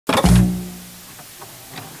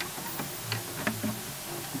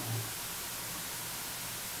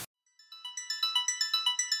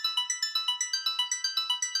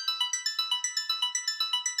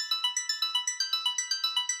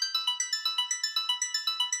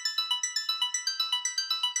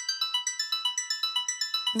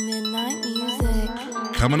Midnight Music.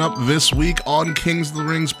 Coming up this week on Kings of the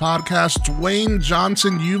Rings podcast, Dwayne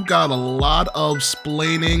Johnson, you've got a lot of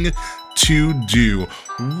splaining to do.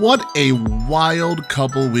 What a wild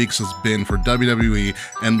couple weeks has been for WWE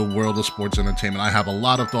and the world of sports entertainment. I have a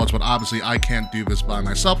lot of thoughts, but obviously I can't do this by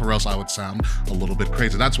myself or else I would sound a little bit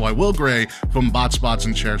crazy. That's why Will Gray from Botched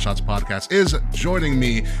and Chair Shots podcast is joining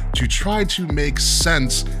me to try to make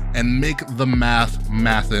sense and make the math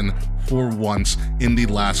mathin' for once in the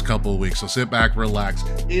last couple of weeks. So sit back, relax.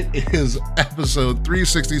 It is episode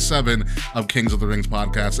 367 of Kings of the Rings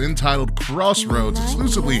podcast, entitled Crossroads,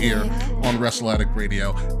 exclusively here on WrestleMania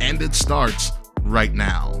Radio, and it starts right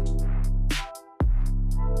now.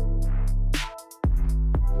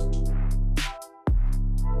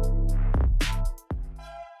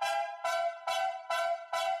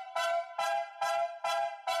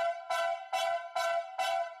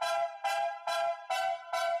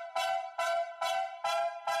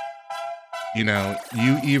 You know,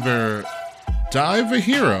 you either die a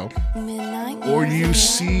hero or you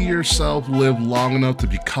see yourself live long enough to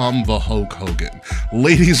become the Hulk Hogan.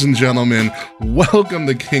 Ladies and gentlemen, welcome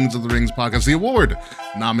to Kings of the Rings podcast, the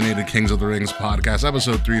award-nominated Kings of the Rings podcast,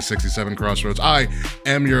 episode 367, Crossroads. I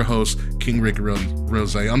am your host, King Ricky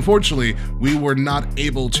Rose. Unfortunately, we were not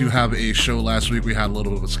able to have a show last week. We had a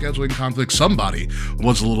little bit of a scheduling conflict. Somebody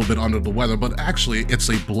was a little bit under the weather, but actually, it's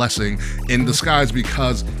a blessing in disguise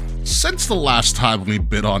because since the last time we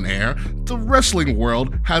been on air, the wrestling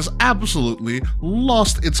world has absolutely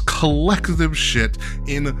lost its collective shit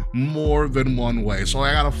in more than one way. So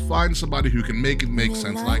I gotta find somebody who can make it make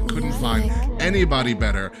sense, and I couldn't find anybody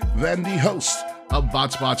better than the host of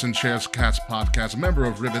Bots and Chairs Cats podcast, a member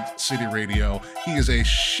of Rivet City Radio. He is a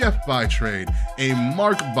chef by trade, a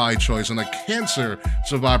mark by choice, and a cancer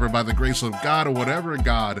survivor by the grace of God, or whatever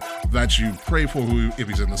God that you pray for, who, if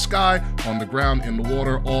he's in the sky, on the ground, in the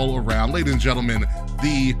water, all around. Ladies and gentlemen,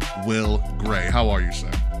 the Will Gray. How are you,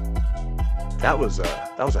 sir? That was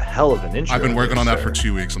a hell of an intro. I've been working on that for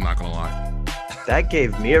 2 weeks, I'm not gonna lie. That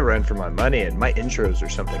gave me a run for my money, and my intros are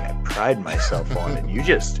something I pride myself on, and you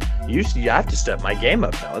have to step my game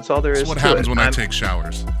up now. That's all there is to it. That's what happens when I take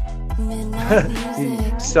showers.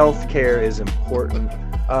 Self-care is important.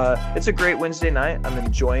 It's a great Wednesday night. I'm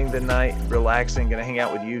enjoying the night, relaxing, gonna hang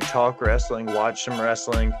out with you, talk wrestling, watch some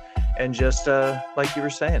wrestling, and just like you were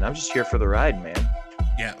saying, I'm just here for the ride, man.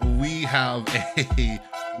 Yeah, we have a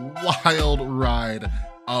wild ride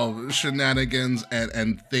of shenanigans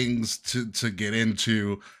and things to get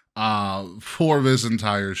into for this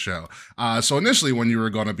entire show. So initially, when you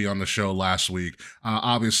were going to be on the show last week,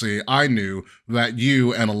 obviously I knew that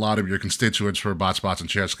you and a lot of your constituents for Bots and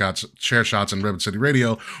Chair Shots and Rivet City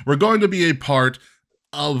Radio were going to be a part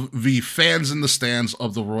of the fans in the stands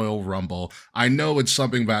of the Royal Rumble. I know it's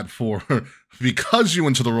something that because you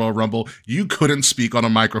went to the Royal Rumble, you couldn't speak on a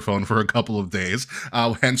microphone for a couple of days,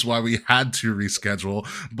 hence why we had to reschedule.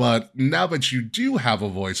 But now that you do have a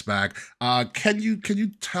voice back, can you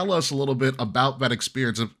tell us a little bit about that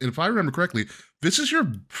experience? If I remember correctly, this is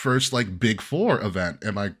your first Big Four event.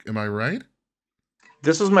 Am I right?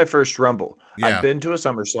 This was my first Rumble. Yeah. I've been to a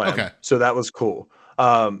SummerSlam, okay, so that was cool.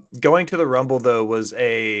 Going to the Rumble, though, was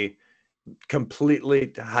a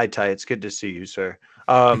completely... Hi, Ty. It's good to see you, sir.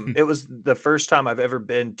 It was the first time I've ever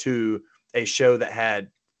been to a show that had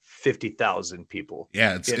 50,000 people.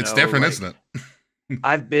 Yeah, it's different, isn't it?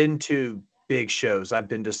 I've been to big shows. I've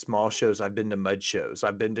been to small shows. I've been to mud shows.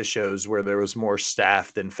 I've been to shows where there was more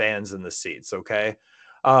staff than fans in the seats, okay?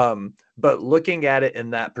 But looking at it in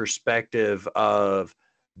that perspective of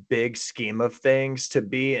big scheme of things, to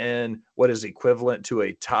be in what is equivalent to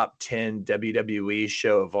a top 10 WWE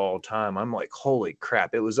show of all time, I'm like, holy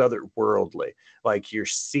crap, it was otherworldly. Like, your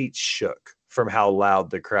seats shook from how loud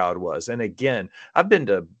the crowd was. And again, I've been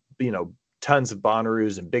to, tons of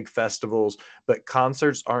Bonnaroos and big festivals, but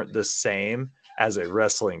concerts aren't the same as a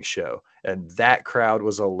wrestling show. And that crowd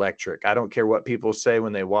was electric. I don't care what people say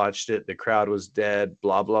when they watched it, the crowd was dead,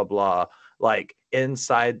 blah, blah, blah. Like,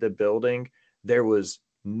 inside the building, there was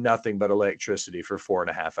nothing but electricity for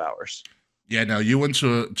 4.5 hours. Yeah, no, you went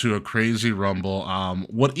to a crazy Rumble.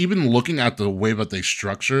 Even looking at the way that they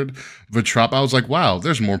structured the Trop, I was like, wow,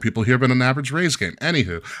 there's more people here than an average Rays game.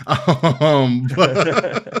 Anywho,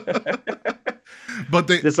 but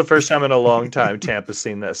it's the first time in a long time Tampa's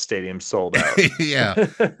seen that stadium sold out. Yeah,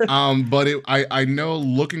 but I know,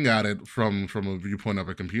 looking at it from a viewpoint of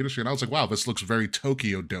a computer screen, I was like, wow, this looks very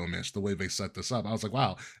Tokyo Dome-ish, the way they set this up. I was like,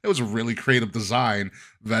 wow, it was a really creative design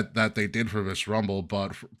that they did for this Rumble.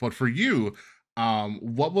 But for you,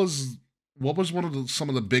 what was what was some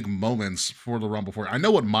of the big moments for the Rumble for you? I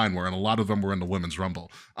know what mine were, and a lot of them were in the Women's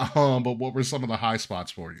Rumble. But what were some of the high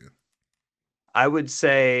spots for you? I would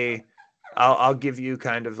say I'll give you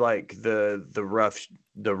kind of like the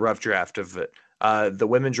rough draft of it. The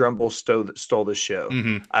Women's Rumble stole the show.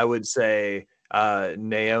 Mm-hmm. I would say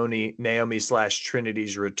Naomi slash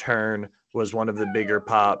Trinity's return was one of the bigger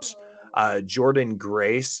pops. Jordan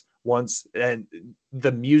Grace once, and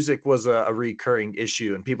the music was a recurring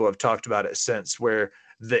issue, and people have talked about it since, where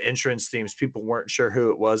the entrance themes, people weren't sure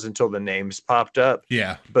who it was until the names popped up.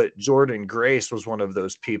 Yeah. But Jordan Grace was one of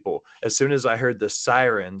those people. As soon as I heard the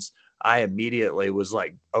sirens, I immediately was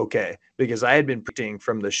like, okay, because I had been predicting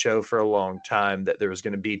from the show for a long time that there was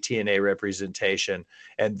going to be TNA representation.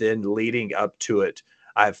 And then leading up to it,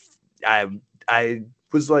 I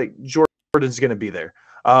was like, Jordan's going to be there.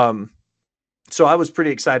 So I was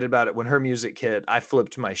pretty excited about it. When her music hit, I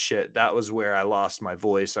flipped my shit. That was where I lost my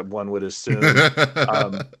voice, one would assume.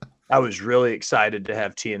 I was really excited to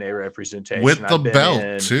have TNA representation. With the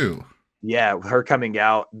belt, too. Yeah, her coming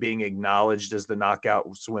out, being acknowledged as the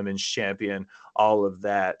Knockouts Women's Champion, all of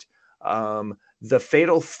that. The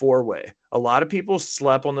Fatal 4-Way. A lot of people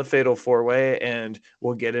slept on the Fatal 4-Way, and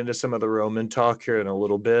we'll get into some of the Roman talk here in a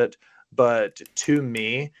little bit. But to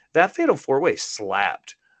me, that Fatal 4-Way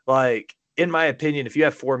slapped. Like, in my opinion, if you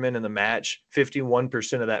have 4 men in the match,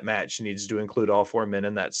 51% of that match needs to include all 4 men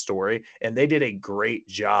in that story. And they did a great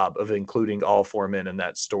job of including all 4 men in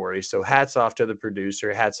that story. So hats off to the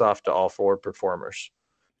producer. Hats off to all 4 performers.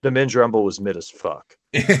 The Men's Rumble was mid as fuck.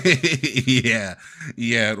 Yeah,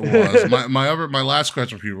 it was. My last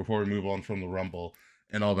question for you before we move on from the Rumble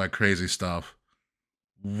and all that crazy stuff.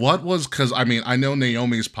 What was, because I mean, I know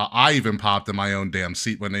Naomi's I even popped in my own damn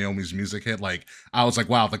seat when Naomi's music hit. Like, I was like,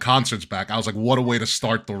 wow, the concert's back. I was like, what a way to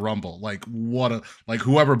start the Rumble. Like,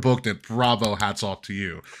 whoever booked it, bravo, hats off to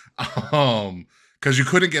you. Because you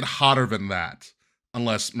couldn't get hotter than that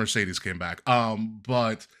unless Mercedes came back.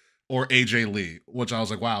 Or AJ Lee, which I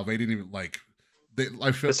was like, wow, they didn't even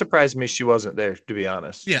It surprised me she wasn't there, to be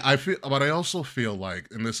honest. Yeah, but I also feel like,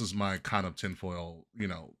 and this is my kind of tinfoil,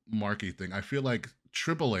 marky thing. I feel like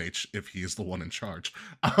Triple H, if he's the one in charge,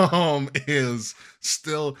 is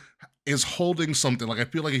holding something. Like, I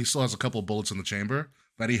feel like he still has a couple of bullets in the chamber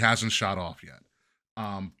that he hasn't shot off yet,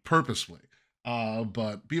 purposely.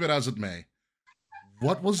 But be that as it may,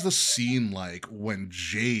 what was the scene like when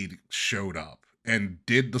Jade showed up and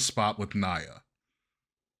did the spot with Nia?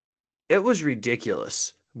 It was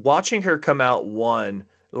ridiculous. Watching her come out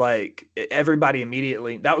like everybody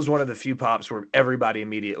immediately, that was one of the few pops where everybody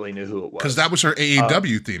immediately knew who it was. Because that was her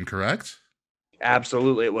AEW theme, correct?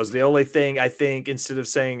 Absolutely. It was the only thing, I think, instead of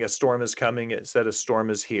saying a storm is coming, it said a storm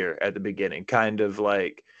is here at the beginning. Kind of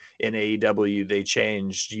like in AEW, they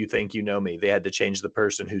changed You Think You Know Me. They had to change the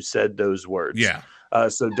person who said those words. Yeah.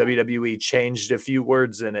 So WWE changed a few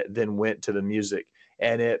words in it, then went to the music.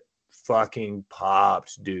 And it fucking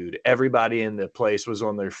popped, dude. Everybody in the place was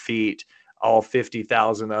on their feet. All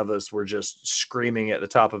 50,000 of us were just screaming at the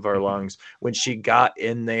top of our lungs. When she got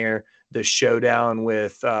in there, the showdown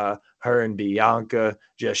with her and Bianca,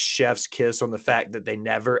 just chef's kiss on the fact that they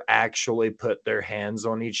never actually put their hands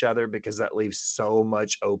on each other, because that leaves so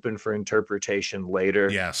much open for interpretation later.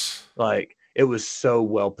 Yes. Like, it was so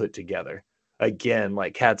well put together. Again,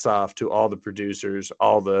 like, hats off to all the producers,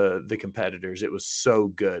 all the competitors. It was so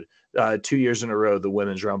good. 2 years in a row, the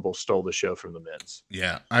Women's Rumble stole the show from the men's.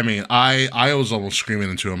 Yeah, I mean, I was almost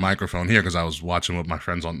screaming into a microphone here because I was watching with my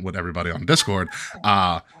friends with everybody on Discord.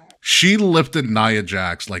 She lifted Nia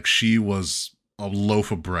Jax like she was a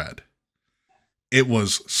loaf of bread. It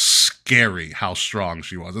was scary how strong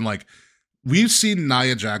she was. And like, we've seen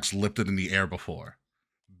Nia Jax lifted in the air before.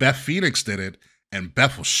 Beth Phoenix did it, and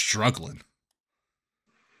Beth was struggling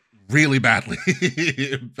really badly.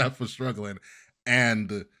 Beth was struggling.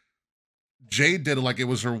 And Jade did it like it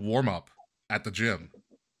was her warm-up at the gym.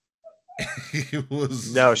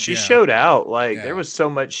 She showed out. Like, there was so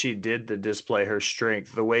much she did to display her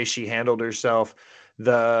strength, the way she handled herself,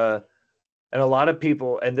 and a lot of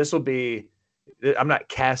people, and this will be, I'm not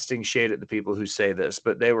casting shade at the people who say this,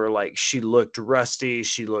 but they were like, she looked rusty,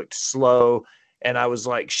 she looked slow. And I was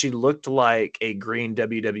like, she looked like a green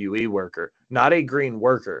WWE worker, not a green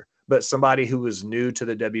worker, but somebody who was new to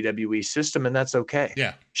the WWE system. And that's okay.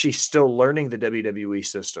 Yeah. She's still learning the WWE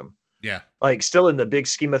system. Yeah. Like, still in the big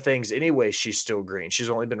scheme of things anyway, she's still green. She's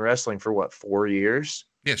only been wrestling for 4 years?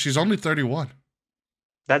 Yeah, she's only 31.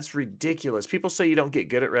 That's ridiculous. People say you don't get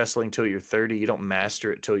good at wrestling till you're 30. You don't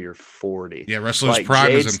master it till you're 40. Yeah, wrestler's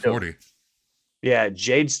prime is in 40. Yeah,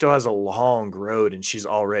 Jade still has a long road, and she's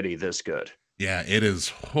already this good. Yeah, it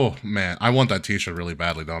is. Oh man, I want that T-shirt really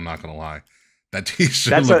badly, though. I'm not gonna lie. That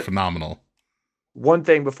T-shirt looked phenomenal. One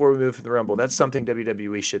thing before we move to the Rumble, that's something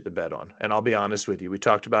WWE shit the bed on. And I'll be honest with you, we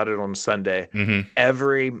talked about it on Sunday.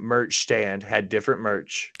 Every merch stand had different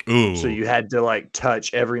merch. Ooh. So you had to like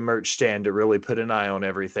touch every merch stand to really put an eye on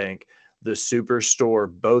everything. The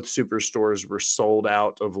Superstore, both Superstores were sold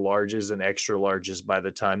out of larges and extra larges by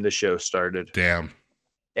the time the show started. Damn.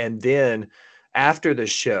 And then after the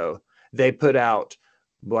show, they put out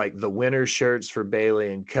like the winter shirts for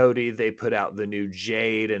Bayley and Cody. They put out the new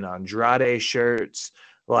Jade and Andrade shirts.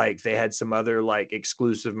 Like they had some other like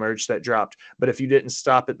exclusive merch that dropped. But if you didn't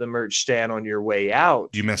stop at the merch stand on your way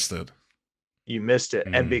out, you missed it. You missed it.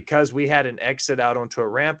 And because we had an exit out onto a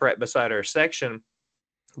ramp right beside our section,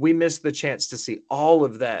 we missed the chance to see all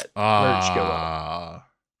of that merch go up.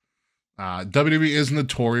 WWE is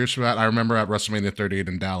notorious for that. I remember at WrestleMania 38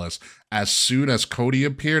 in Dallas, as soon as Cody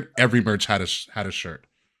appeared, every merch had a shirt.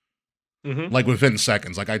 Like within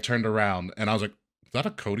seconds. Like I turned around and I was like, is that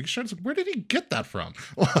a Cody shirt? Like, where did he get that from?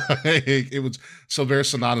 It was so very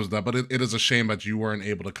synonymous with that, but it is a shame that you weren't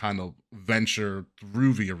able to kind of venture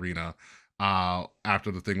through the arena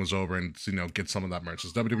after the thing was over and, you know, get some of that merch.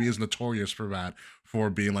 WWE is notorious for that,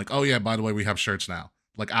 for being like, oh yeah, by the way, we have shirts now,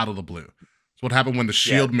 like out of the blue. So what happened when the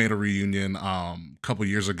Shield made a reunion a couple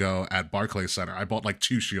years ago at Barclays Center? I bought like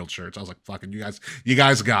 2 Shield shirts. I was like, fucking you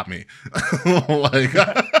guys got me. Like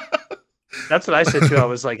that's what I said too. I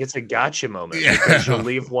was like, it's a gotcha moment because you'll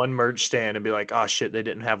leave one merch stand and be like, oh shit, they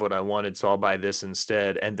didn't have what I wanted, so I'll buy this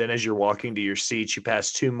instead. And then as you're walking to your seats, you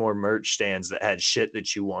pass 2 more merch stands that had shit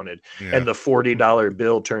that you wanted, and the $40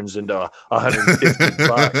 bill turns into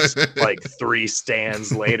 $150 like 3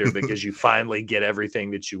 stands later because you finally get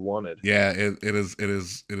everything that you wanted. Yeah, it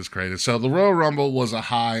is crazy. So the Royal Rumble was a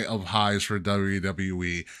high of highs for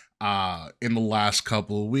WWE. In the last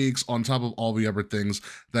couple of weeks, on top of all the other things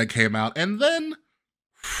that came out, and then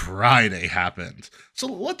Friday happened. So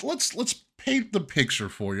let's paint the picture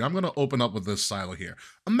for you. I'm gonna open up with this silo here.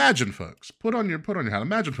 Imagine, folks, put on your hat.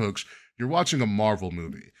 Imagine, folks, you're watching a Marvel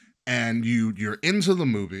movie, and you're into the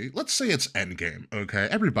movie. Let's say it's Endgame. Okay,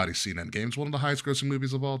 everybody's seen Endgame. It's one of the highest grossing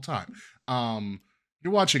movies of all time.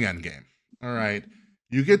 You're watching Endgame. All right,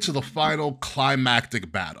 you get to the final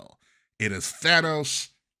climactic battle. It is Thanos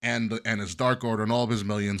and his Dark Order and all of his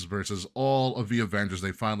millions versus all of the Avengers.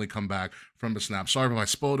 They finally come back from the snap. Sorry if I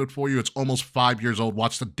spoiled it for you. It's almost 5 years old.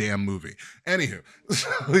 Watch the damn movie. Anywho, so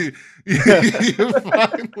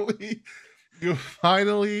you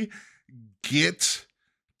finally get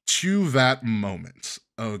to that moment.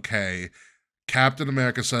 Okay. Captain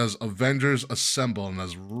America says, Avengers assemble. And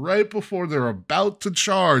as right before they're about to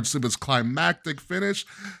charge to this climactic finish,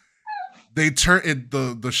 they turn it,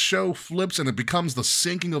 the show flips and it becomes the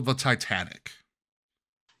sinking of the Titanic.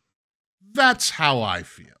 That's how I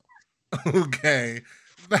feel. Okay.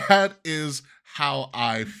 That is how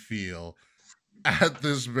I feel at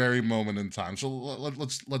this very moment in time. So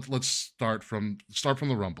let's start from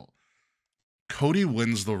the Rumble. Cody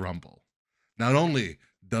wins the Rumble. Not only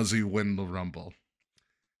does he win the Rumble,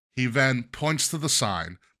 he then points to the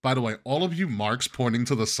sign. By the way, all of you marks pointing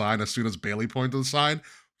to the sign as soon as Bayley pointed to the sign,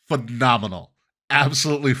 phenomenal.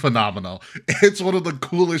 Absolutely phenomenal. It's one of the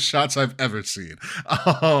coolest shots I've ever seen.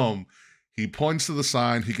 He points to the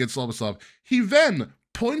sign. He gets all the stuff. He then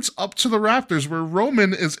points up to the rafters where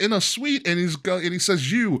Roman is in a suite, and he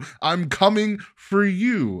says, I'm coming for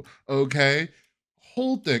you. Okay?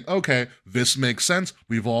 Whole thing. Okay, this makes sense.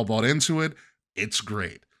 We've all bought into it. It's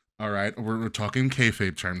great. All right? We're talking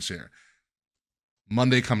kayfabe terms here.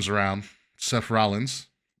 Monday comes around. Seth Rollins,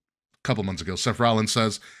 a couple months ago, Seth Rollins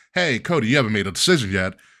says, hey, Cody, you haven't made a decision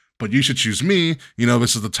yet, but you should choose me. You know,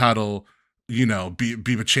 this is the title, you know, be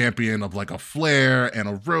the champion of like a Flair and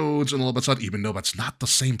a Rhodes and all that stuff, even though that's not the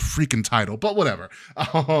same freaking title, but whatever.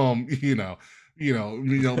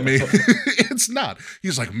 It's not.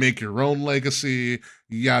 He's like, make your own legacy,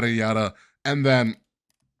 yada, yada. And then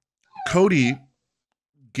Cody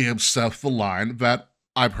gives Seth the line that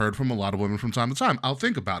I've heard from a lot of women from time to time. I'll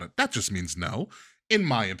think about it. That just means no. In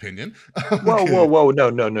my opinion. Whoa.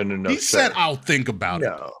 No. He said, I'll think about it.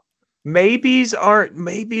 No. Maybes are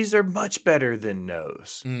much better than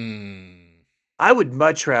no's. I would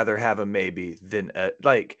much rather have a maybe than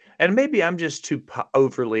and maybe I'm just too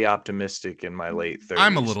overly optimistic in my late 30s.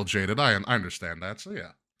 I'm a little jaded. I understand that. So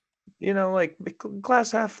yeah. You know, like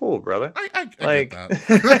glass half full, brother. I get that.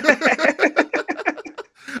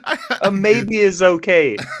 A maybe is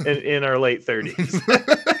okay in our late 30s.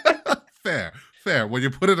 Fair. When you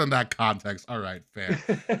put it in that context, all right, fair.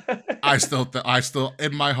 I still,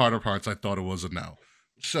 in my heart of hearts, I thought it was a no.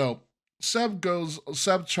 So Seb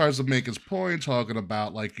tries to make his point, talking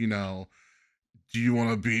about like, do you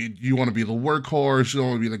want to be the workhorse? You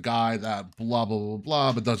want to be the guy that blah blah blah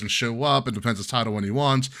blah, but doesn't show up and defends his title when he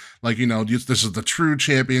wants. Like, this is the true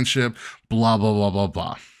championship. Blah blah blah blah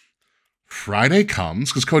blah. Friday comes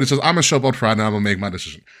because Cody says, "I'm gonna show up on Friday. And I'm gonna make my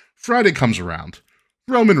decision." Friday comes around.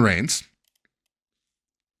 Roman Reigns,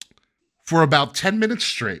 for about 10 minutes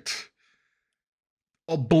straight,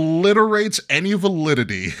 obliterates any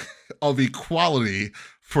validity of equality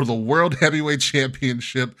for the World Heavyweight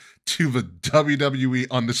Championship to the WWE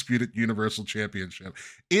Undisputed Universal Championship.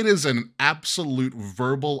 It is an absolute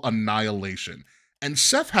verbal annihilation. And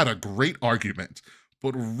Seth had a great argument,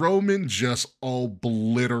 but Roman just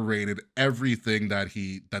obliterated everything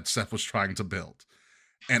that Seth was trying to build.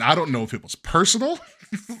 And I don't know if it was personal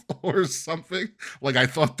or something. Like, I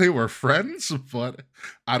thought they were friends, but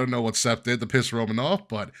I don't know what Seth did to piss Roman off,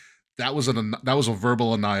 but that was a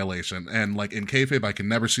verbal annihilation. And like in kayfabe, I can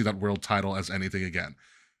never see that world title as anything again.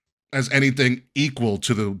 As anything equal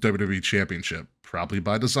to the WWE Championship. Probably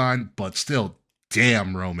by design, but still,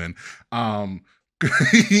 damn, Roman.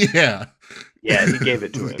 Yeah. Yeah, he gave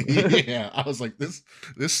it to him. Yeah, I was like, this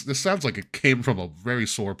sounds like it came from a very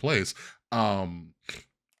sore place.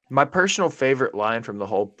 My personal favorite line from the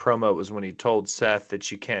whole promo was when he told Seth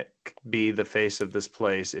that you can't be the face of this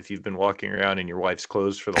place if you've been walking around in your wife's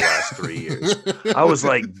clothes for the last 3 years. I was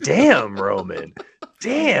like, damn, Roman.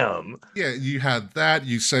 Damn. Yeah, you had that.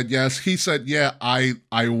 You said yes. He said, yeah, I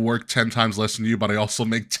work 10 times less than you, but I also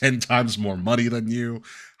make 10 times more money than you.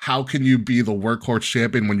 How can you be the workhorse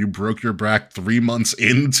champion when you broke your back 3 months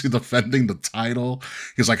into defending the title?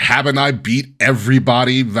 He's like, haven't I beat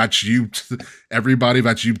everybody that you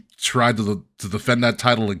tried to defend that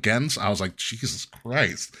title against? I was like, Jesus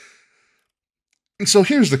Christ. And so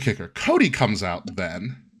here's the kicker. Cody comes out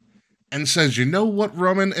then and says, you know what,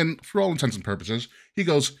 Roman? And for all intents and purposes, he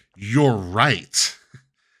goes, you're right.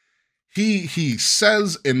 He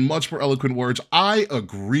says in much more eloquent words, I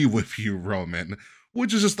agree with you, Roman,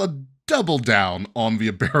 which is just a double down on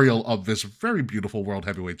the burial of this very beautiful World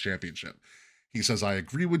Heavyweight Championship. He says, I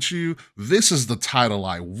agree with you. This is the title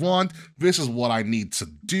I want. This is what I need to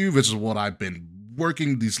do. This is what I've been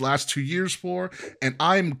working these last 2 years for. And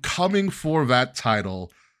I'm coming for that title,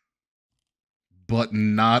 but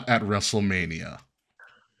not at WrestleMania.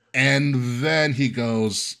 And then he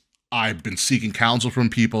goes, I've been seeking counsel from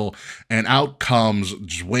people. And out comes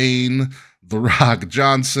Dwayne The Rock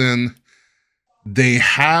Johnson. They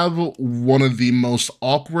have one of the most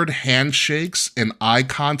awkward handshakes and eye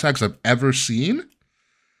contacts I've ever seen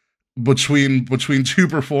between two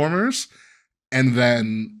performers. And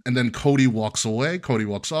then Cody walks away. Cody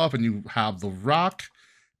walks off, and you have The Rock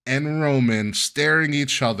and Roman staring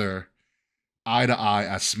each other eye to eye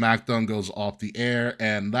as SmackDown goes off the air.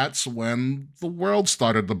 And that's when the world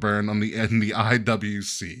started to burn in the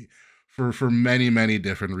IWC for many, many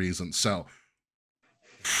different reasons. So,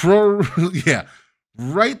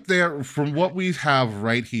 right there, from what we have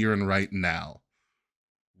right here and right now,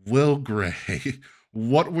 Will Gray,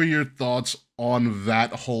 what were your thoughts on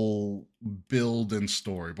that whole build and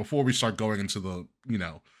story before we start going into the,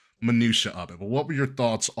 minutia of it? But what were your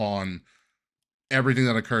thoughts on everything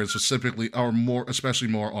that occurred specifically, or especially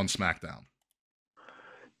more on SmackDown?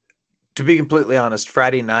 To be completely honest,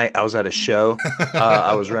 Friday night I was at a show.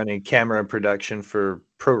 I was running camera and production for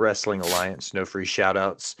Pro Wrestling Alliance. No free shout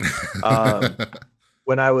outs.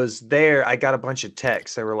 When I was there, I got a bunch of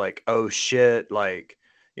texts. They were like, oh shit, like,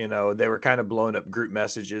 they were kind of blowing up group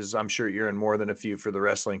messages. I'm sure you're in more than a few for the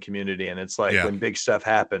wrestling community. And it's like, when big stuff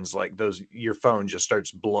happens, like your phone just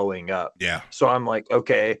starts blowing up. Yeah. So I'm like,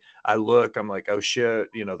 okay, I'm like, oh shit,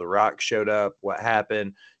 The Rock showed up. What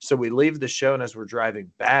happened? So we leave the show, and as we're driving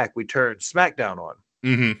back, we turn SmackDown on.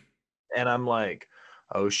 Mm-hmm. And I'm like,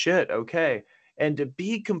 oh shit, okay. And to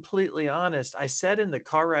be completely honest, I said in the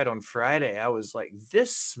car ride on Friday, I was like,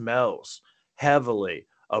 this smells heavily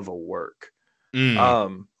of a work.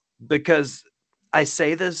 Because I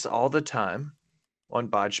say this all the time on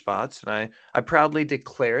Botched Spots, and I proudly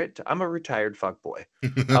declare it. I'm a retired fuckboy.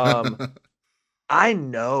 I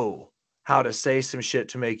know how to say some shit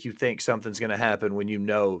to make you think something's going to happen when you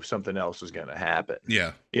know something else is going to happen.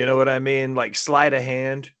 Yeah. You know what I mean? Like sleight of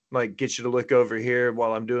hand, like get you to look over here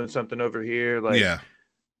while I'm doing something over here. Like, yeah.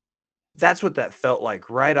 That's what that felt like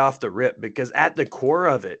right off the rip, because at the core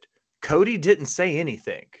of it, Cody didn't say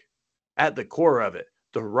anything. At the core of it,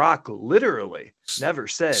 The Rock literally never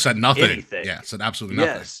said nothing. Anything. Yeah, said absolutely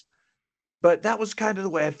nothing. Yes. But that was kind of the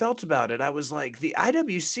way I felt about it. I was like, the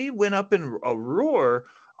IWC went up in a roar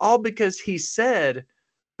all because he said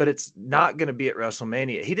but it's not going to be at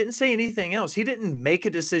WrestleMania. He didn't say anything else. He didn't make a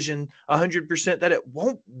decision 100% that it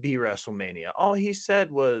won't be WrestleMania. All he said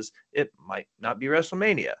was it might not be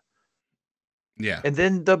WrestleMania. Yeah. And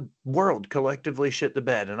then the world collectively shit the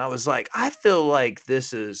bed. And I was like, I feel like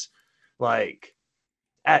this is like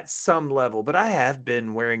at some level, but I have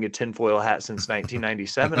been wearing a tinfoil hat since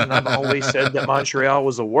 1997. And I've always said that Montreal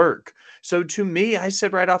was a work. So to me, I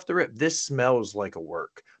said right off the rip, this smells like a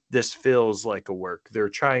work. This feels like a work. They're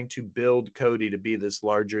trying to build Cody to be this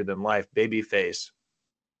larger than life babyface.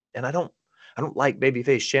 And I don't like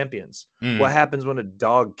babyface champions. What happens when a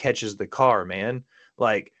dog catches the car, man?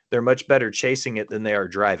 Like, they're much better chasing it than they are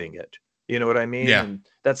driving it. You know what I mean? Yeah. And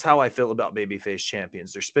that's how I feel about babyface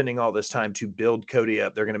champions. They're spending all this time to build Cody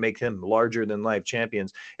up. They're going to make him larger than life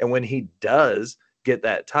champions. And when he does get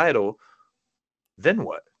that title, then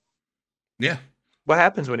what? Yeah. What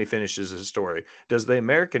happens when he finishes his story? Does the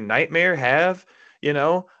American Nightmare have,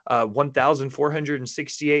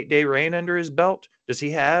 1,468-day reign under his belt? Does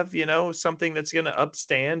he have, something that's going to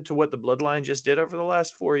upstand to what the Bloodline just did over the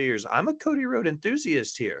last 4 years? I'm a Cody Rhodes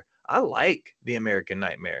enthusiast here. I like the American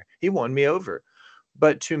Nightmare. He won me over.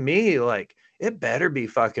 But to me, like, it better be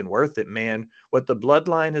fucking worth it, man. What the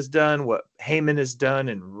Bloodline has done, what Heyman has done,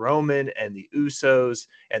 and Roman and the Usos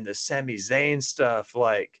and the Sami Zayn stuff,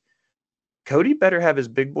 like, Cody better have his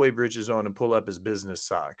big boy britches on and pull up his business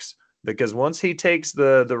socks, because once he takes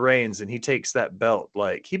the reins and he takes that belt,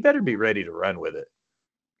 like, he better be ready to run with it.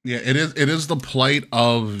 Yeah, it is the plight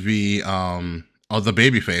of the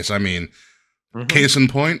babyface. I mean, case in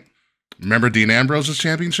point, remember Dean Ambrose's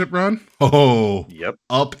championship run? Oh, yep,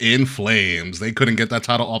 up in flames. They couldn't get that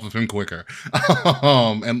title off of him quicker.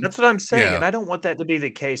 And that's what I'm saying. Yeah. And I don't want that to be the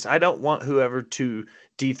case. I don't want whoever to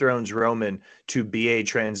dethrones Roman to be a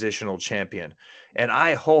transitional champion. And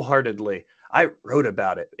I wrote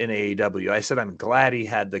about it in AEW. I said, I'm glad he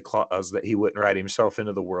had the clause that he wouldn't write himself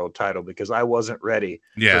into the world title, because I wasn't ready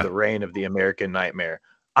for the reign of the American Nightmare.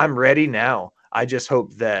 I'm ready now. I just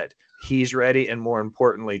hope that he's ready, and more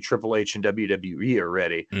importantly, Triple H and WWE are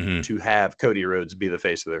ready to have Cody Rhodes be the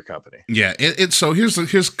face of their company. Yeah, so here's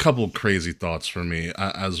a couple of crazy thoughts for me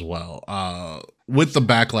as well. With the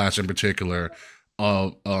backlash in particular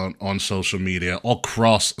on social media,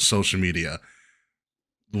 across social media,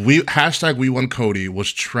 We Want Cody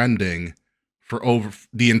was trending for over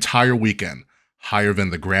the entire weekend. Higher than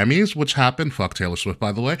the Grammys, which happened. Fuck Taylor Swift,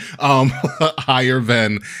 by the way. Higher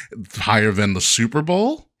than the Super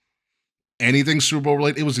Bowl. Anything Super Bowl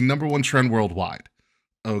related. It was the #1 trend worldwide.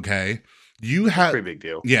 Okay. That's a pretty big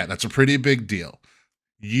deal. Yeah, that's a pretty big deal.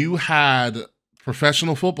 You had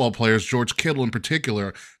professional football players, George Kittle in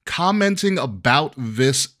particular, commenting about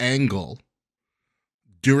this angle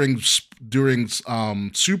during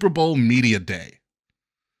Super Bowl media day.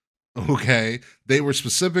 Okay, they were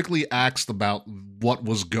specifically asked about what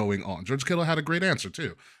was going on. George Kittle had a great answer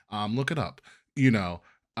too. Look it up.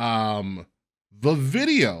 The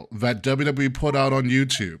video that WWE put out on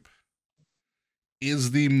YouTube is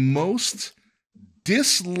the most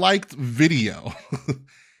disliked video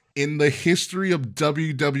in the history of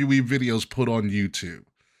WWE videos put on YouTube.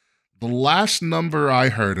 The last number I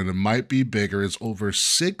heard, and it might be bigger, is over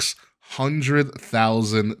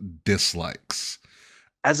 600,000 dislikes.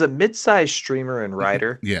 As a mid-sized streamer and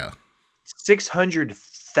writer,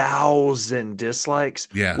 600,000 dislikes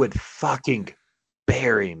would fucking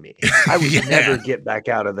bury me. I would never get back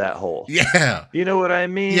out of that hole. Yeah. You know what I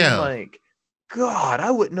mean? Yeah. Like, God,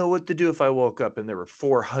 I wouldn't know what to do if I woke up and there were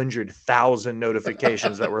 400,000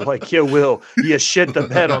 notifications that were like, "Yo, Will, you shit the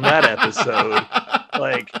bed on that episode."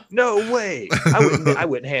 Like, no way. I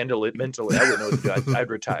wouldn't handle it mentally. I wouldn't know what to do. I'd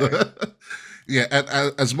retire.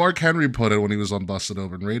 Yeah, as Mark Henry put it when he was on Busted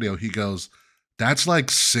Open Radio, he goes, "That's like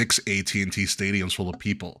 6 AT&T stadiums full of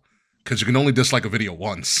people, because you can only dislike a video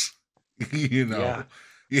once." Yeah.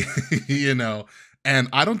 And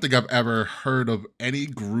I don't think I've ever heard of any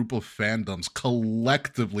group of fandoms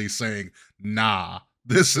collectively saying, "Nah,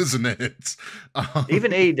 this isn't it."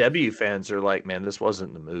 Even AEW fans are like, "Man, this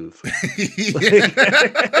wasn't the move."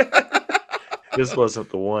 This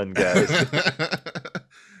wasn't the one, guys.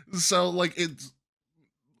 So, like, it's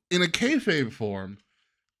in a kayfabe form.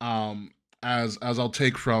 As I'll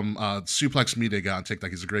take from Suplex Media guy and take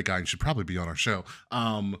that he's a great guy and should probably be on our show.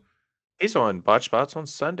 He's on Botched Spots on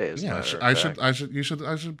Sundays. Yeah, I should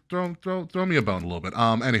throw me a bone a little bit.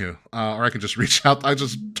 Anywho, or I could just reach out. I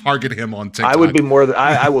just target him on TikTok. I would be more.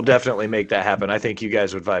 I will definitely make that happen. I think you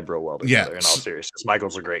guys would vibe real well together. In all seriousness,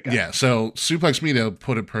 Michael's a great guy. Yeah. So Suplex Media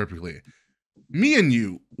put it perfectly. Me and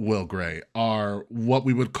you, Will Gray, are what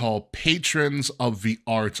we would call patrons of the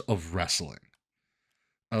art of wrestling.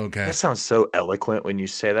 Okay. That sounds so eloquent when you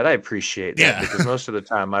say that. I appreciate that Yeah. because most of the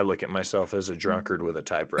time I look at myself as a drunkard with a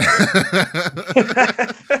typewriter.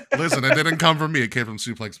 Listen, it didn't come from me. It came from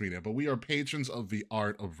Suplex Media. But we are patrons of the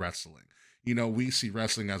art of wrestling. You know, we see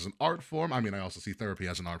wrestling as an art form. I mean, I also see therapy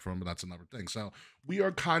as an art form, but that's another thing. So we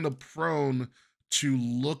are kind of prone to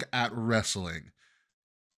look at wrestling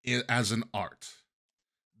as an art.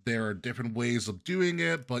 There are different ways of doing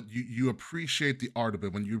it, but you appreciate the art of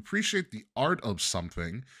it. When you appreciate the art of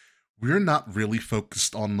something, we're not really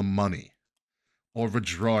focused on the money or the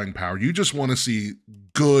drawing power. You just want to see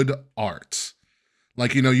good art.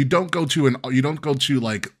 Like, you know, you don't go to like you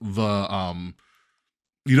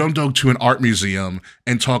don't go to an art museum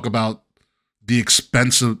and talk about the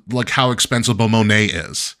expensive, like how expensive a Monet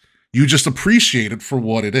is. You just appreciate it for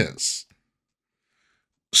what it is.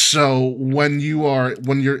 So when you're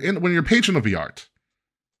a patron of the art,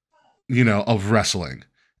 you know, of wrestling,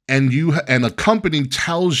 and a company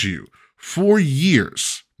tells you for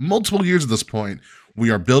years, multiple years at this point, we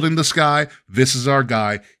are building this guy. This is our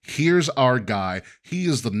guy. Here's our guy. He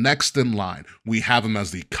is the next in line. We have him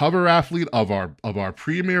as the cover athlete of our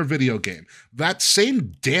premier video game. That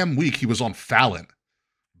same damn week, he was on Fallon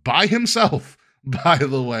by himself. By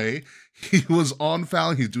the way, he was on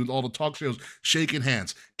Fallon. He's doing all the talk shows, shaking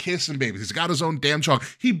hands, kissing babies. He's got his own damn dog.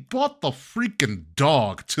 He brought the freaking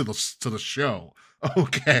dog to the show.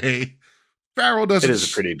 Okay. Pharaoh doesn't. It is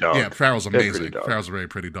a pretty dog. Yeah, Pharaoh's amazing. Pharaoh's a very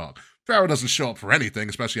pretty dog. Pharaoh doesn't show up for anything,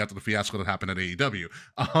 especially after the fiasco that happened at AEW,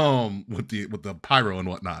 with the pyro and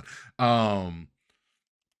whatnot. And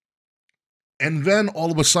then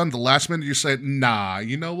all of a sudden, the last minute, you said, "Nah,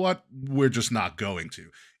 you know what? We're just not going to."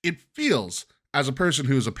 It feels, as a person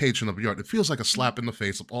who is a patron of the art, it feels like a slap in the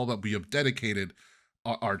face of all that we have dedicated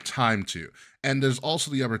our time to. And there's also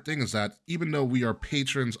the other thing is that even though we are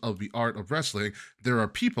patrons of the art of wrestling, there are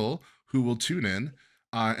people who will tune in,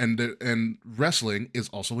 and wrestling is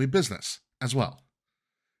also a business as well.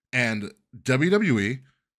 And WWE,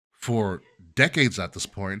 for decades at this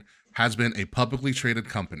point, has been a publicly traded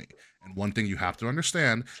company. And one thing you have to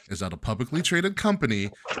understand is that a publicly traded company,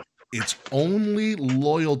 its only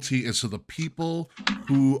loyalty is to the people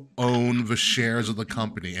who own the shares of the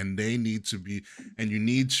company, and you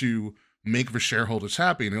need to make the shareholders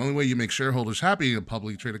happy. And the only way you make shareholders happy in a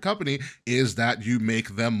publicly traded company is that you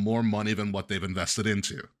make them more money than what they've invested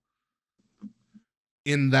into.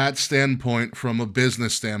 In that standpoint, from a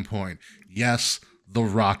business standpoint, yes, The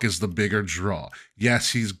Rock is the bigger draw.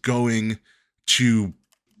 Yes, he's going to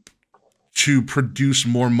produce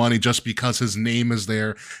more money just because his name is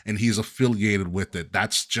there and he's affiliated with it.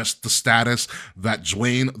 That's just the status that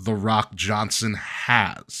Dwayne The Rock Johnson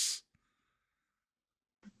has.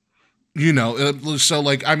 You know, so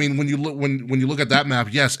like, I mean, when you look at that map,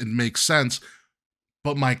 yes, it makes sense.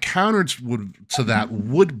 But my counter to that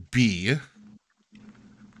would be,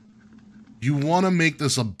 you want to make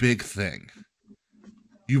this a big thing.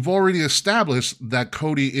 You've already established that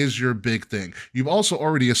Cody is your big thing. You've also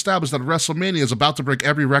already established that WrestleMania is about to break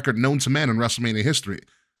every record known to man in WrestleMania history.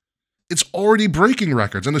 It's already breaking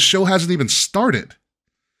records, and the show hasn't even started.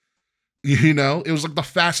 You know, it was like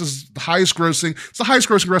it's the highest grossing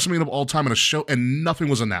WrestleMania of all time in a show, and nothing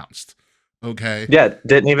was announced. Okay. Yeah,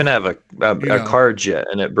 didn't even have a card yet,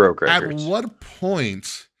 and it broke records. At what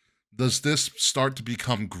point does this start to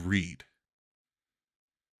become greed?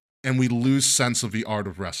 And we lose sense of the art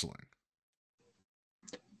of wrestling?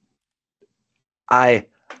 I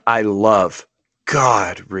love,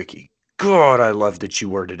 God, Ricky. God, I love that you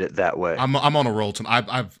worded it that way. I'm on a roll tonight.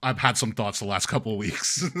 I've had some thoughts the last couple of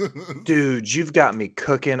weeks. Dude, you've got me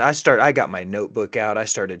cooking. I got my notebook out. I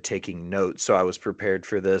started taking notes, so I was prepared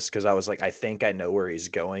for this because I was like, I think I know where he's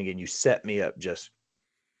going, and you set me up just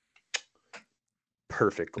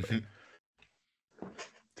perfectly. Mm-hmm.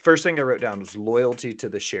 The first thing I wrote down was loyalty to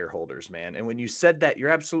the shareholders, man. And when you said that, you're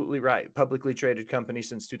absolutely right. Publicly traded company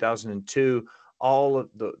since 2002. All of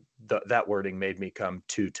that wording made me come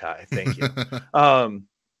too-tie. Thank you.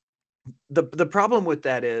 The problem with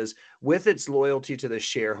that is with its loyalty to the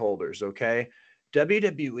shareholders, okay?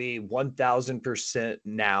 WWE 1000%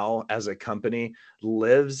 now as a company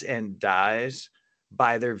lives and dies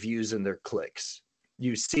by their views and their clicks.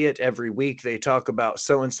 You see it every week. They talk about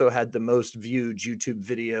so-and-so had the most viewed YouTube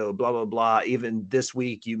video, blah, blah, blah. Even this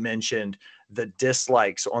week you mentioned the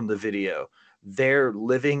dislikes on the video. They're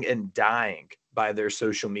living and dying by their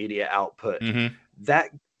social media output. Mm-hmm.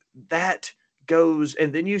 That goes,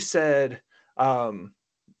 and then you said, and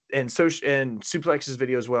Suplex's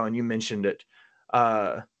video as well, and you mentioned it,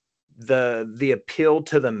 the appeal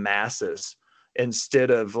to the masses instead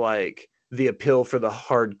of like the appeal for the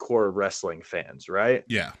hardcore wrestling fans, right?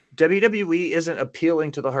 Yeah. WWE isn't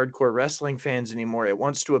appealing to the hardcore wrestling fans anymore. It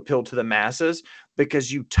wants to appeal to the masses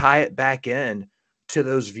because you tie it back in to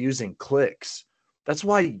those views and clicks. That's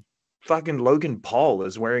why fucking Logan Paul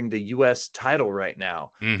is wearing the US title right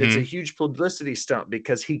now. It's a huge publicity stunt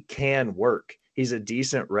because he can work. He's a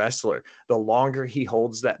decent wrestler. The longer he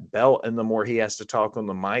holds that belt and the more he has to talk on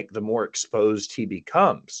the mic, the more exposed he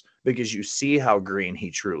becomes because you see how green he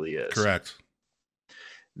truly is. Correct.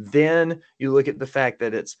 Then you look at the fact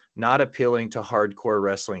that it's not appealing to hardcore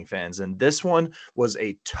wrestling fans. And this one was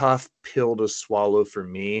a tough pill to swallow for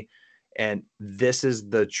me. And this is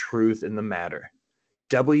the truth in the matter.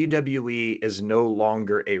 WWE is no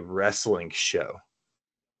longer a wrestling show.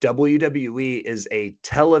 WWE is a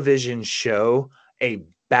television show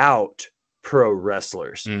about pro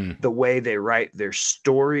wrestlers. The way they write their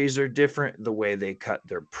stories are different. The way they cut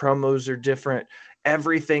their promos are different.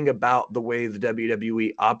 Everything about the way the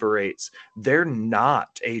WWE operates, they're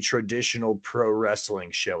not a traditional pro wrestling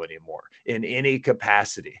show anymore in any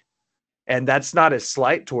capacity. And that's not a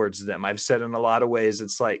slight towards them. I've said in a lot of ways,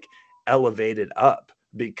 it's like elevated up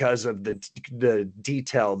because of the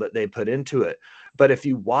detail that they put into it. But if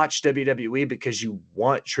you watch WWE because you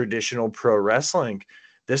want traditional pro wrestling,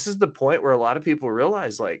 this is the point where a lot of people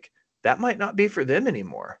realize like that might not be for them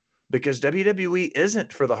anymore. Because WWE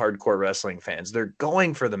isn't for the hardcore wrestling fans. They're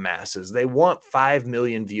going for the masses. They want 5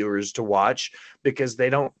 million viewers to watch because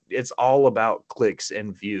it's all about clicks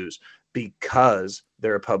and views because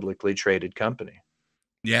they're a publicly traded company.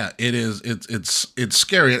 Yeah, it is. It's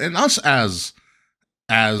scary. And us as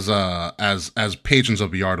patrons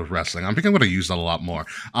of the art of wrestling, I think I'm going to use that a lot more.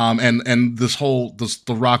 And the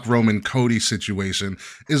Rock Roman Cody situation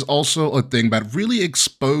is also a thing that really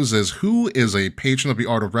exposes who is a patron of the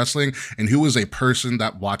art of wrestling and who is a person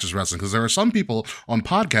that watches wrestling. Because there are some people on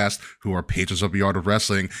podcasts who are patrons of the art of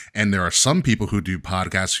wrestling, and there are some people who do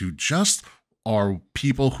podcasts who just are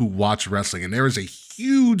people who watch wrestling, and there is a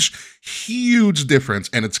huge difference,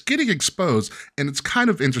 and it's getting exposed, and it's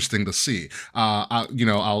kind of interesting to see.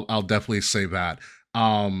 I'll definitely say that.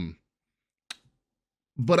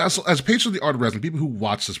 But as patrons of the art of wrestling, people who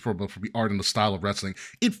watch this program for the art and the style of wrestling,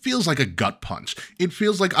 it feels like a gut punch. It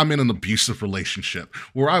feels like I'm in an abusive relationship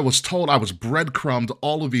where I was told I was breadcrumbed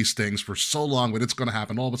all of these things for so long that it's going to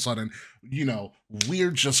happen. All of a sudden,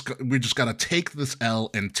 we're just got to take this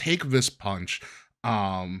L and take this punch.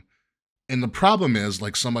 And the problem is,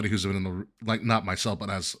 like somebody who's been in the, like not myself, but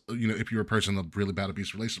as, if you're a person in a really bad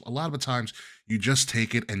abuse relationship, a lot of the times you just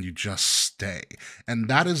take it and you just stay. And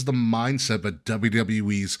that is the mindset that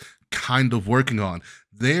WWE's kind of working on.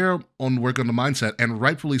 They're working on the mindset, and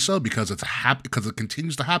rightfully so, because because it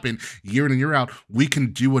continues to happen year in and year out. We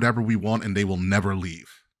can do whatever we want and they will never leave.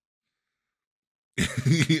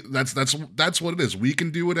 That's what it is. We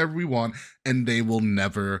can do whatever we want and they will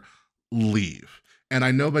never leave. And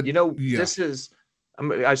I know that this is.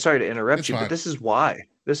 I'm sorry to interrupt you, but this is why.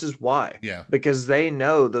 Yeah. Because they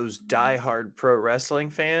know those diehard pro wrestling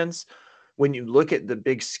fans. When you look at the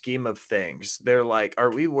big scheme of things, they're like, "Are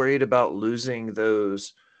we worried about losing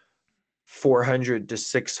those 400 to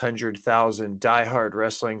 600,000 diehard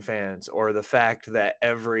wrestling fans, or the fact that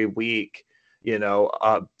every week,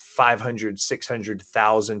 500,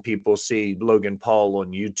 600,000 people see Logan Paul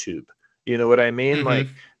on YouTube?" You know what I mean? Mm-hmm. Like,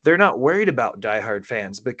 they're not worried about diehard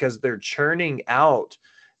fans because they're churning out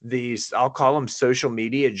these, I'll call them social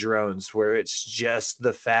media drones, where it's just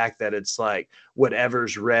the fact that it's like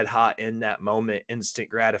whatever's red hot in that moment, instant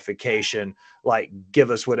gratification, like give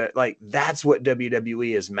us that's what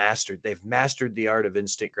WWE has mastered. They've mastered the art of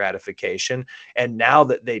instant gratification. And now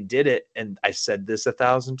that they did it, and I said this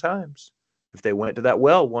 1,000 times, if they went to that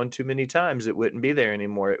well one too many times, it wouldn't be there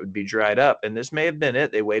anymore. It would be dried up. And this may have been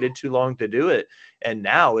it. They waited too long to do it. And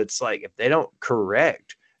now it's like, if they don't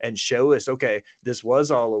correct and show us, okay, this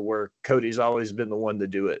was all a work, Cody's always been the one to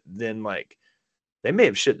do it, then like they may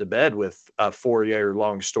have shit the bed with a 4-year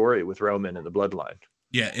long story with Roman and the bloodline.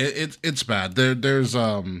 Yeah, it's bad. There's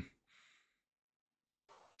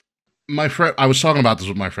my friend, I was talking about this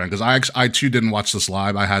with my friend because I too didn't watch this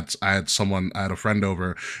live. I had a friend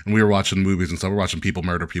over and we were watching movies and stuff. We're watching people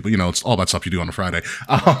murder people. It's all that stuff you do on a Friday.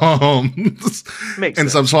 Makes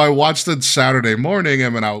and sense. so I watched it Saturday morning,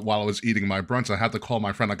 and then while I was eating my brunch, I had to call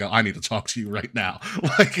my friend. I go, I need to talk to you right now.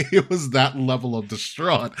 Like, it was that level of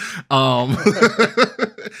distraught.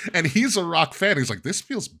 And he's a Rock fan. He's like, this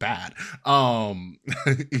feels bad.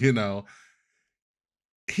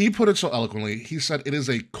 He put it so eloquently. He said it is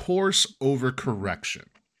a course over correction.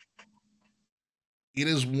 It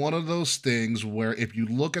is one of those things where if you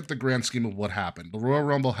look at the grand scheme of what happened, the Royal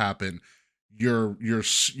Rumble happened, your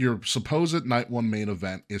supposed night one main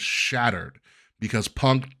event is shattered because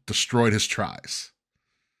Punk destroyed his tries,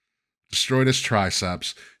 destroyed his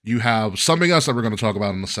triceps. You have something else that we're going to talk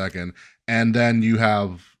about in a second, and then you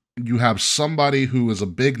have somebody who is a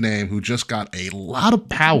big name who just got a lot of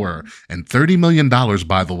power and $30 million,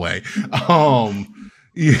 by the way.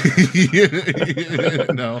 You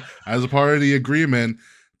know, as a part of the agreement,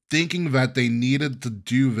 thinking that they needed to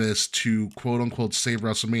do this to quote unquote save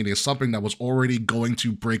WrestleMania, something that was already going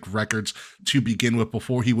to break records to begin with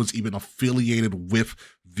before he was even affiliated with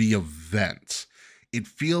the event. It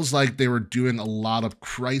feels like they were doing a lot of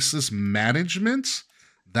crisis management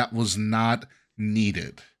that was not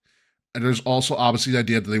needed. And there's also obviously the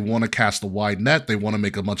idea that they want to cast a wide net. They want to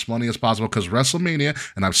make as much money as possible because WrestleMania,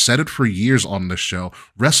 and I've said it for years on this show,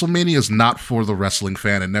 WrestleMania is not for the wrestling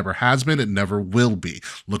fan. It never has been. It never will be.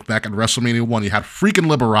 Look back at WrestleMania 1. You had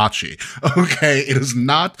freaking Liberace. Okay? It is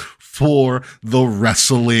not for the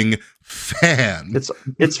wrestling fan.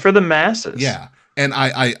 It's for the masses. Yeah. And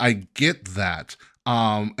I get that.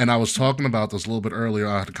 And I was talking about this a little bit earlier.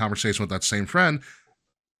 I had a conversation with that same friend.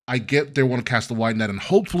 I get they want to cast the wide net, and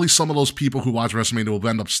hopefully some of those people who watch WrestleMania will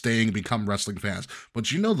end up staying and become wrestling fans.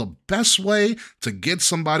 But you know the best way to get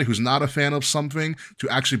somebody who's not a fan of something to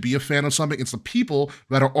actually be a fan of something? It's the people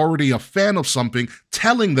that are already a fan of something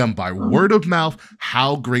telling them by word of mouth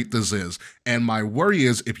how great this is. And my worry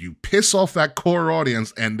is if you piss off that core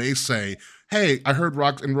audience and they say, hey, I heard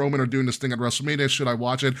Rock and Roman are doing this thing at WrestleMania, should I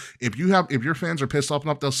watch it? If your fans are pissed off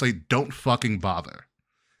enough, they'll say, don't fucking bother.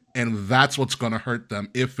 And that's what's going to hurt them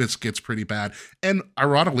if this gets pretty bad. And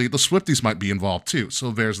ironically, the Swifties might be involved too.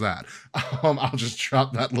 So there's that. I'll just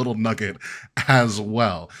drop that little nugget as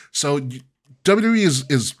well. So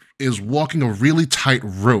WWE is walking a really tight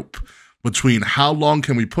rope between how long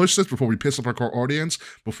can we push this before we piss off our core audience,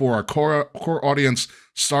 before our core audience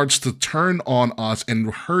starts to turn on us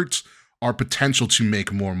and hurt our potential to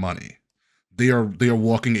make more money. They are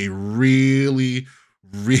walking a really,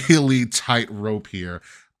 really tight rope here.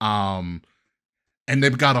 And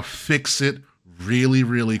they've got to fix it really,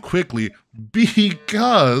 really quickly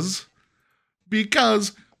because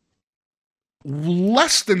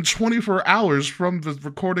less than 24 hours from the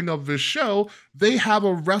recording of this show, they have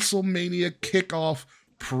a WrestleMania kickoff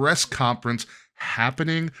press conference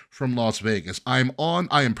happening from Las Vegas. I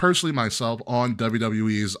am personally myself on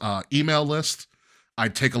WWE's email list. I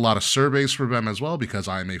take a lot of surveys for them as well because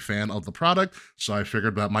I am a fan of the product, so I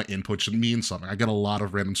figured that my input should mean something. I get a lot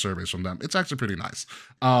of random surveys from them. It's actually pretty nice.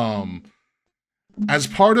 As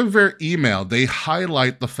part of their email, they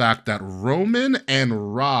highlight the fact that Roman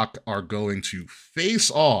and Rock are going to face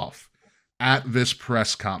off at this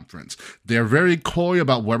press conference. They're very coy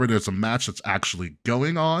about whether there's a match that's actually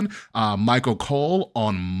going on. Michael Cole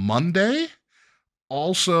on Monday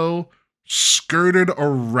also skirted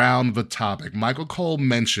around the topic. Michael Cole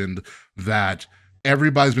mentioned that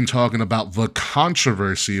everybody's been talking about the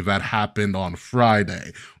controversy that happened on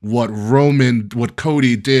Friday. What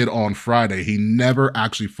Cody did on Friday, he never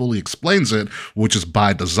actually fully explains it, which is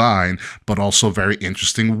by design, but also very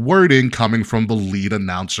interesting wording coming from the lead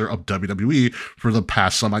announcer of WWE for the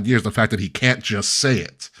past some odd years. The fact that he can't just say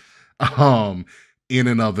it in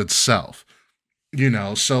and of itself. You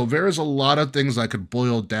know, so there is a lot of things that could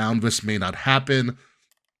boil down. This may not happen.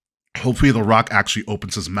 Hopefully The Rock actually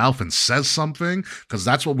opens his mouth and says something, because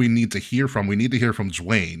that's what we need to hear from. We need to hear from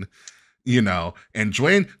Dwayne, you know, and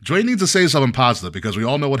Dwayne needs to say something positive, because we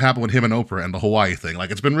all know what happened with him and Oprah and the Hawaii thing.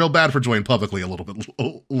 Like, it's been real bad for Dwayne publicly a little bit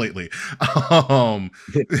lately.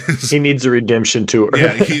 He needs a redemption tour.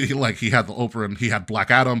 Yeah, he had the Oprah and he had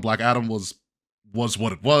Black Adam. Black Adam was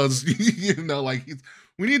what it was, you know, like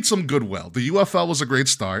we need some goodwill. The UFL was a great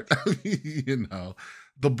start, you know.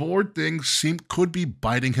 The board thing could be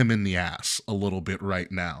biting him in the ass a little bit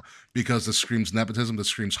right now, because this screams nepotism, this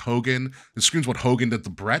screams Hogan, this screams what Hogan did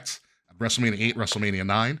to Brett at WrestleMania 8, WrestleMania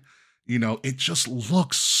 9. You know, it just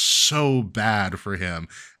looks so bad for him.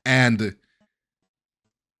 And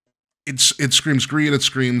it screams greed, it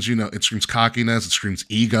screams, you know, it screams cockiness, it screams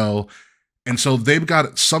ego. And so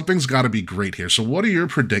something's got to be great here. So what are your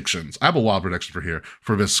predictions? I have a wild prediction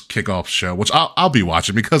for this kickoff show, which I'll be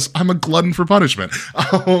watching because I'm a glutton for punishment.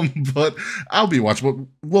 But I'll be watching.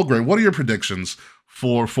 Well, great. What are your predictions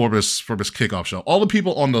for this kickoff show? All the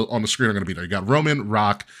people on the screen are going to be there. You got Roman,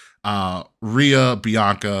 Rock, Rhea,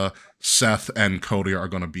 Bianca, Seth, and Cody are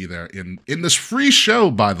going to be there in this free show,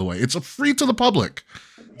 by the way. It's a free to the public.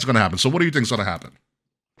 It's going to happen. So what do you think is going to happen?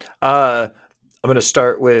 I'm going to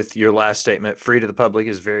start with your last statement. Free to the public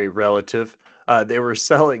is very relative. They were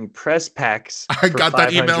selling press packs I for got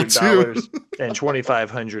that email too. and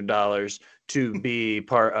 $2,500 to be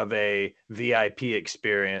part of a VIP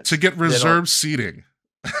experience. To get reserved seating.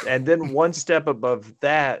 And then one step above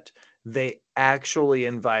that, they actually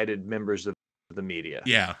invited members of the media.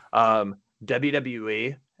 Yeah.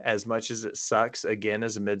 WWE, as much as it sucks, again,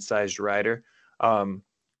 as a mid-sized writer,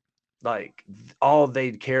 like all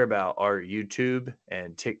they care about are YouTube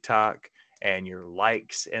and TikTok and your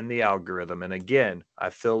likes and the algorithm. And again, I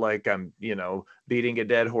feel like I'm, beating a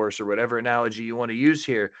dead horse or whatever analogy you want to use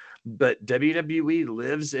here, but WWE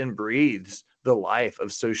lives and breathes the life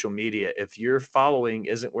of social media. If your following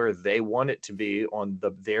isn't where they want it to be on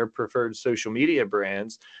their preferred social media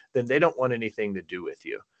brands, then they don't want anything to do with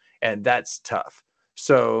you. And that's tough.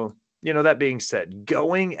 So, that being said,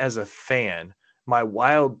 going as a fan, my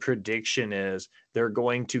wild prediction is they're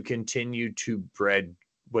going to continue to breadcrumbing,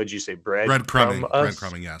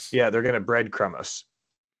 yes. Yeah, they're going to breadcrumb us.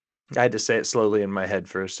 I had to say it slowly in my head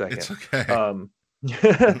for a second. It's okay.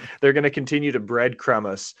 They're going to continue to breadcrumb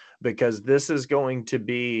us because this is going to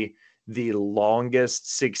be the longest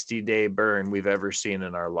 60-day burn we've ever seen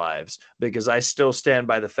in our lives, because I still stand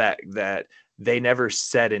by the fact that they never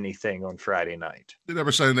said anything on Friday night. They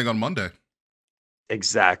never said anything on Monday.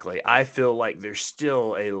 Exactly. I feel like there's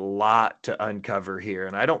still a lot to uncover here,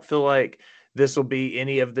 and I don't feel like this will be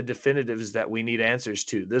any of the definitives that we need answers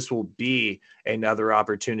to. This will be another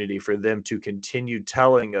opportunity for them to continue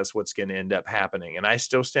telling us what's going to end up happening. And I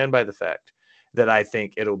still stand by the fact that I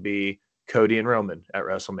think it'll be Cody and Roman at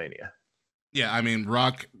WrestleMania. Yeah, I mean,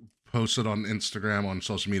 Rock posted on Instagram, on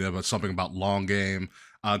social media, about something about long game.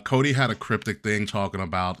 Cody had a cryptic thing talking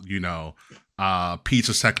about,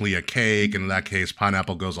 pizza's technically a cake, and in that case,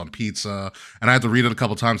 pineapple goes on pizza. And I had to read it a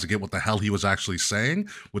couple times to get what the hell he was actually saying,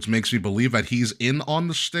 which makes me believe that he's in on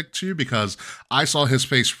the shtick too, because I saw his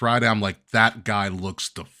face Friday. I'm like, that guy looks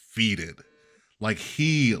defeated. Like,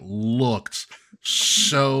 he looked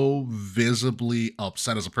so visibly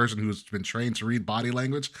upset. As a person who's been trained to read body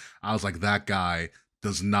language, I was like, that guy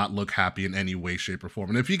does not look happy in any way, shape, or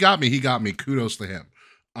form. And if he got me, he got me. Kudos to him.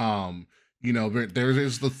 There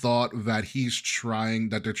is the thought that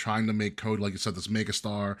they're trying to make Cody, like you said, this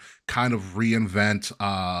megastar, kind of reinvent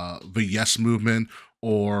the Yes Movement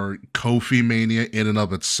or Kofi Mania in and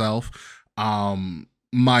of itself. My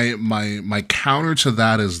counter to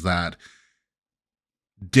that is that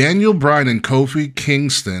Daniel Bryan and Kofi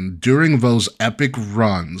Kingston, during those epic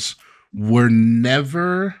runs, were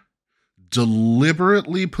never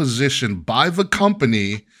deliberately positioned by the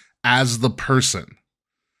company as the person.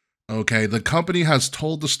 Okay, the company has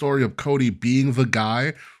told the story of Cody being the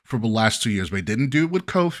guy for the last 2 years. They didn't do it with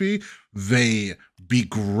Kofi. They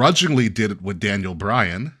begrudgingly did it with Daniel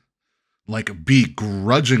Bryan.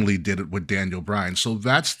 So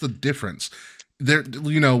that's the difference.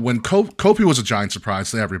 When Kofi was a giant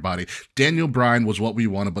surprise to everybody, Daniel Bryan was what we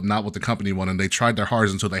wanted, but not what the company wanted. And they tried their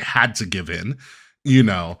hardest until they had to give in,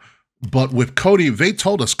 But with Cody, they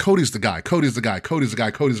told us Cody's the guy,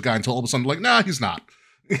 until all of a sudden, like, nah, he's not.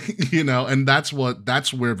 And that's where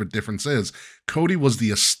the difference is. Cody was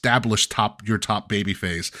the established your top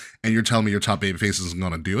babyface, and you're telling me your top babyface isn't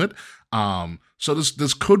going to do it. So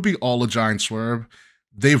this could be all a giant swerve.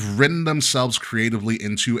 They've written themselves creatively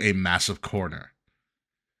into a massive corner.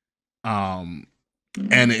 And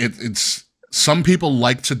it's some people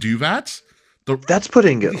like to do that. That's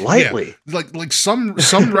putting it lightly. Yeah, like some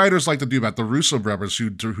writers like to do that. The Russo brothers, who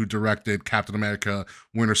directed Captain America,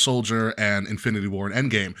 Winter Soldier, and Infinity War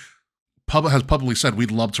and Endgame, has publicly said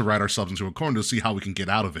we'd love to write ourselves into a corner to see how we can get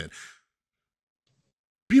out of it.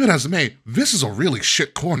 Even as it may, this is a really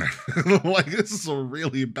shit corner. This is a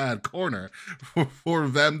really bad corner for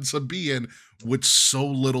them to be in with so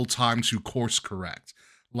little time to course correct.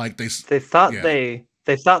 Like they thought they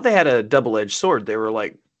had a double-edged sword. They were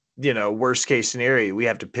like, worst case scenario, we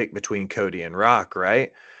have to pick between Cody and Rock,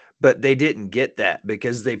 right? But they didn't get that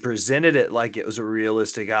because they presented it like it was a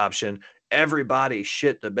realistic option. Everybody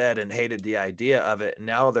shit the bed and hated the idea of it. And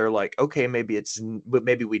now they're like, okay, maybe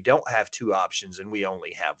we don't have two options and we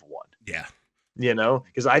only have one. Yeah.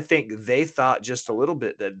 Because I think they thought just a little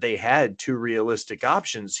bit that they had two realistic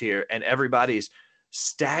options here, and everybody's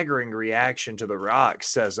staggering reaction to The Rock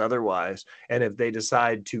says otherwise. And if they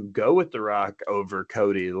decide to go with The Rock over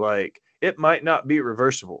Cody, like, it might not be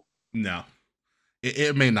reversible. No,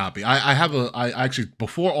 it may not be. I actually,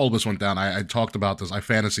 before all this went down, I talked about this. I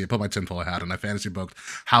put my tinfoil hat and I fantasy booked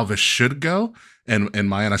how this should go. And in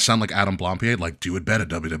my end, I sound like Adam Blompier, like, do it better,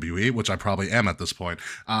 WWE, which I probably am at this point.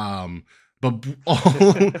 But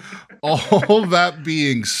all that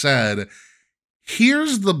being said,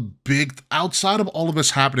 Here's the big, outside of all of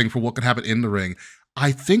this happening for what could happen in the ring,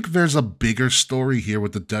 I think there's a bigger story here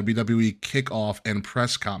with the WWE kickoff and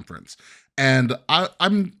press conference. And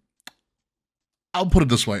I'll put it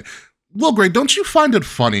this way. Will Gray, don't you find it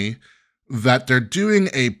funny that they're doing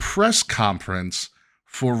a press conference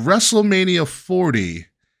for WrestleMania 40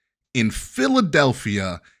 in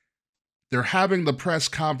Philadelphia? They're having the press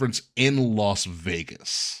conference in Las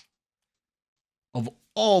Vegas. Of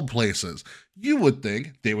all places, you would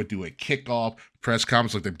think they would do a kickoff press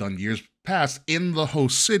conference like they've done years past in the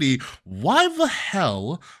host city. Why the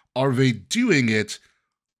hell are they doing it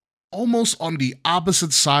almost on the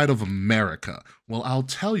opposite side of America? Well, I'll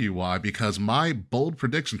tell you why, because my bold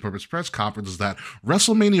prediction for this press conference is that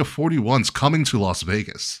WrestleMania 41's coming to Las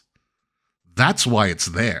Vegas. That's why it's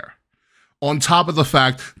there. On top of the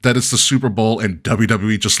fact that it's the Super Bowl and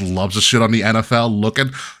WWE just loves the shit on the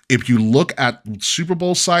NFL. If you look at Super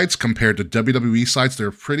Bowl sites compared to WWE sites, they're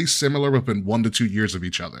pretty similar within 1 to 2 years of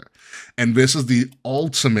each other. And this is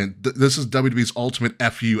WWE's ultimate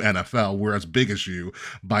FU NFL. We're as big as you,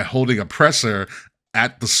 by holding a presser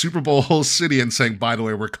at the Super Bowl host city and saying, by the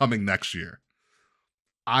way, we're coming next year.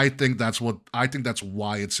 I think that's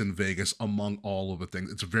why it's in Vegas, among all of the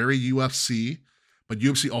things. It's very UFC. But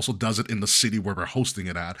UFC also does it in the city where we're hosting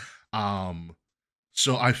it at.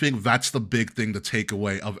 So I think that's the big thing to take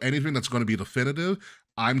away. Of anything that's going to be definitive,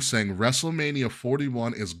 I'm saying WrestleMania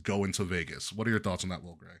 41 is going to Vegas. What are your thoughts on that,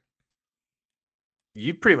 Will Gray?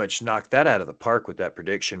 You pretty much knocked that out of the park with that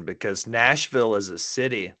prediction, because Nashville as a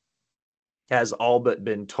city has all but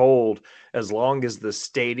been told, as long as the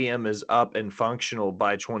stadium is up and functional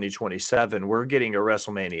by 2027, we're getting a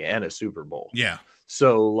WrestleMania and a Super Bowl. Yeah.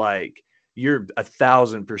 So like, you're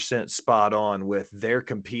 1,000% spot on with their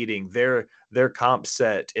competing. Their comp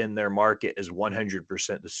set in their market is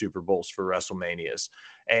 100% the Super Bowls for WrestleManias.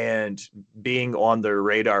 And being on their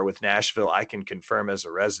radar with Nashville, I can confirm as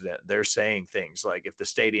a resident, they're saying things like, if the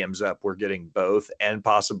stadium's up, we're getting both, and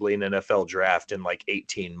possibly an NFL draft in like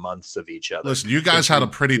 18 months of each other. Listen, you guys had a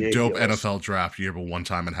pretty dope NFL draft year, but one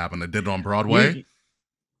time it happened. They did it on Broadway.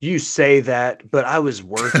 You say that, but I was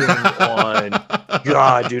working on,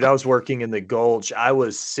 God, dude, I was working in the Gulch. I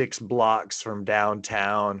was 6 blocks from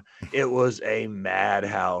downtown. It was a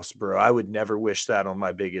madhouse, bro. I would never wish that on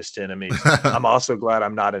my biggest enemies. I'm also glad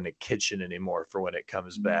I'm not in a kitchen anymore for when it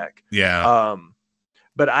comes back. Yeah.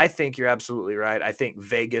 But I think you're absolutely right. I think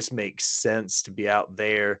Vegas makes sense to be out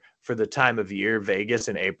there for the time of year. Vegas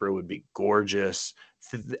in April would be gorgeous.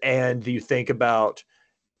 And you think about,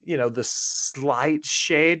 the slight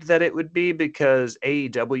shade that it would be, because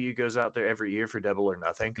AEW goes out there every year for Double or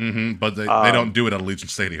Nothing. Mm-hmm, but they don't do it at Allegiant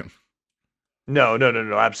Stadium. No,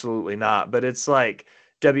 absolutely not. But it's like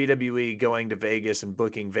WWE going to Vegas and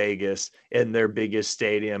booking Vegas in their biggest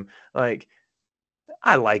stadium. Like,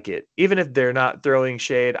 I like it. Even if they're not throwing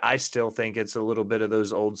shade, I still think it's a little bit of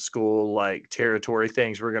those old school, like, territory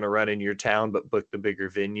things. We're going to run in your town, but book the bigger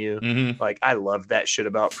venue. Mm-hmm. Like, I love that shit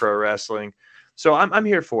about pro wrestling. So I'm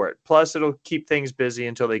here for it. Plus, it'll keep things busy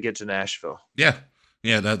until they get to Nashville. Yeah.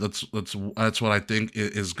 That's what I think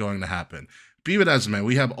is going to happen. Be it as it may,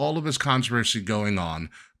 we have all of this controversy going on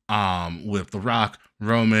with The Rock,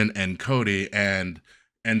 Roman, and Cody, and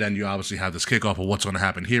then you obviously have this kickoff of what's going to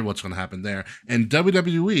happen here, what's going to happen there. And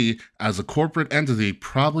WWE, as a corporate entity,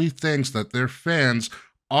 probably thinks that their fans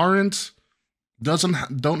don't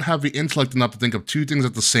have the intellect enough to think of two things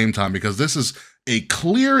at the same time, because this is a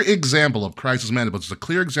clear example of crisis management, but it's a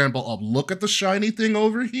clear example of, look at the shiny thing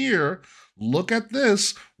over here, look at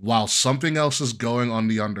this, while something else is going on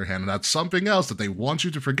the underhand. And that something else that they want you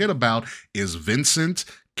to forget about is Vincent,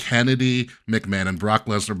 Kennedy, McMahon, and Brock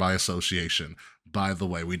Lesnar by association. By the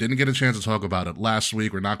way, we didn't get a chance to talk about it last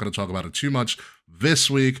week. We're not going to talk about it too much this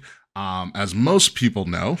week. As most people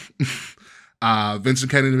know, Vincent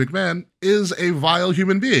Kennedy McMahon is a vile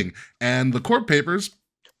human being, and the court papers.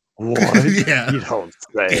 What? Yeah. You don't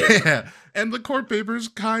say. Yeah. And the court papers,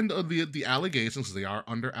 kind of the allegations, they are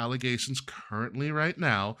under allegations currently right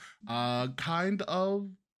now, kind of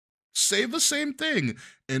say the same thing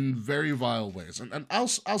in very vile ways. And I'll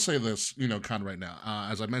say this, kind of right now.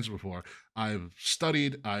 As I mentioned before, I've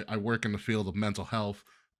studied, I work in the field of mental health,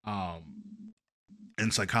 and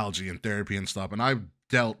psychology and therapy and stuff, and I've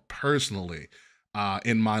dealt personally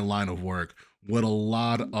in my line of work with a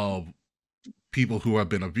lot of people who have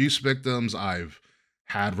been abuse victims. I've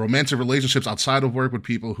had romantic relationships outside of work with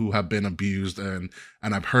people who have been abused, and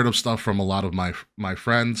I've heard of stuff from a lot of my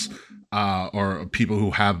friends or people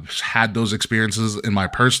who have had those experiences in my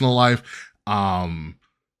personal life. And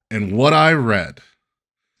what I read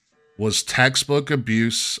was textbook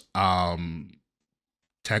abuse,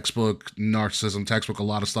 textbook narcissism, textbook a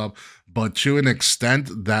lot of stuff, but to an extent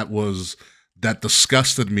that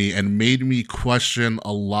disgusted me and made me question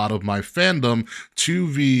a lot of my fandom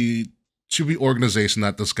to the organization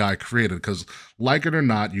that this guy created. Because, like it or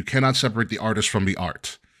not, you cannot separate the artist from the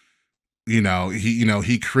art.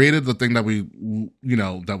 He created the thing that we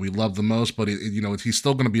love the most, but he's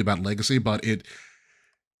still going to be about legacy. But it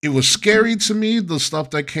was scary to me, the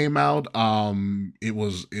stuff that came out. It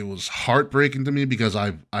was heartbreaking to me because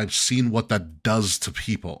I've seen what that does to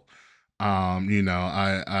people.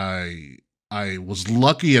 I was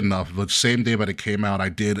lucky enough, the same day that it came out,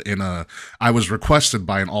 I was requested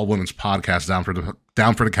by an all women's podcast, Down for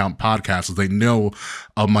the Count podcast, as they know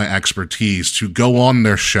of my expertise, to go on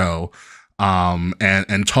their show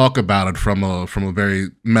and talk about it from a very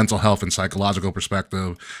mental health and psychological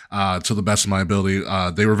perspective, to the best of my ability.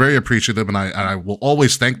 They were very appreciative, and I will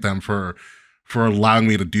always thank them for allowing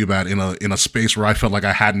me to do that in a space where I felt like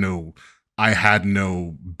I had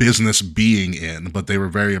no business being in, but they were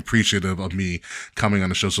very appreciative of me coming on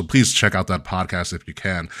the show. So please check out that podcast if you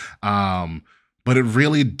can. But it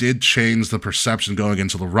really did change the perception going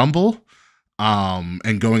into the Rumble,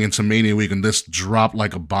 and going into Mania week, and this dropped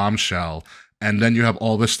like a bombshell. And then you have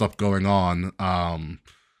all this stuff going on,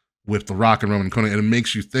 with The Rock and Roman and Cody, and it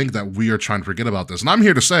makes you think that we are trying to forget about this. And I'm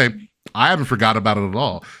here to say, I haven't forgot about it at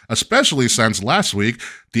all, especially since last week,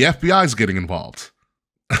 the FBI is getting involved.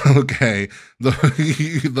 Okay, the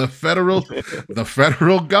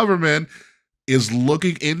federal government is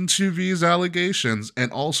looking into these allegations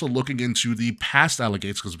and also looking into the past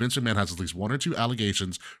allegations, because Vince McMahon has at least one or two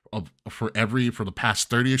allegations for the past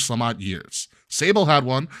 30 or some odd years. Sable had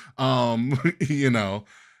one, and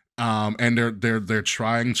they're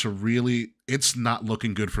trying to really. It's not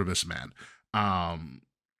looking good for this man,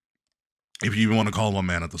 if you even want to call him a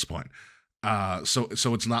man at this point. So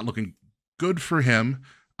it's not looking good for him.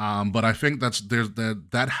 But I think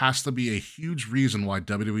that has to be a huge reason why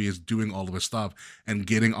WWE is doing all of this stuff and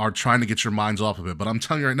trying to get your minds off of it. But I'm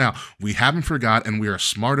telling you right now, we haven't forgot, and we are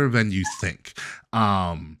smarter than you think.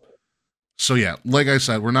 So yeah, like I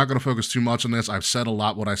said, we're not going to focus too much on this. I've said a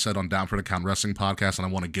lot what I said on Down for the Count Wrestling podcast, and I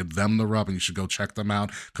want to give them the rub, and you should go check them out,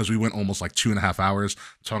 because we went almost like 2.5 hours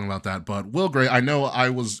talking about that. But Will Gray, I know I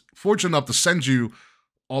was fortunate enough to send you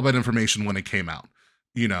all that information when it came out.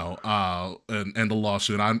 And the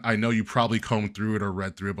lawsuit. I know you probably combed through it or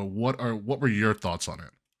read through it, but what were your thoughts on it?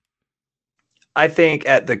 I think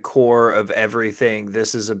at the core of everything,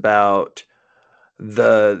 this is about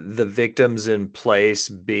the victims in place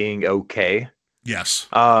being okay. Yes.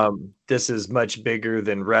 This is much bigger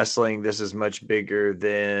than wrestling. This is much bigger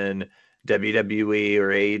than WWE or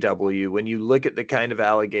AEW. When you look at the kind of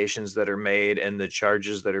allegations that are made and the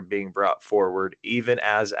charges that are being brought forward, even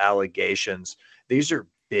as allegations, these are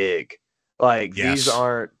big. Like, yes. These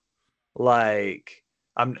aren't like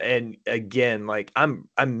I'm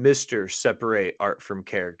Mr. Separate art from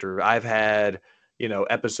character. I've had,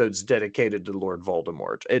 episodes dedicated to Lord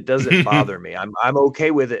Voldemort. It doesn't bother me. I'm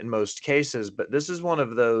okay with it in most cases, but this is one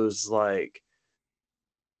of those, like,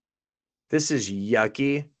 this is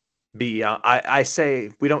yucky. I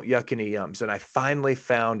say we don't yuck any yums, and I finally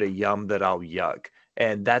found a yum that I'll yuck,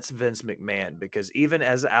 and that's Vince McMahon, because even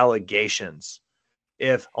as allegations,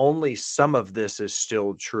 if only some of this is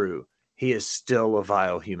still true, he is still a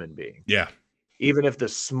vile human being. Yeah. Even if the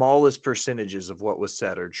smallest percentages of what was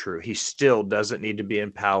said are true, he still doesn't need to be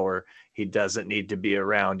in power. He doesn't need to be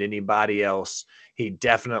around anybody else. He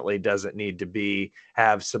definitely doesn't need to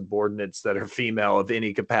have subordinates that are female of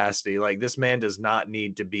any capacity. Like, this man does not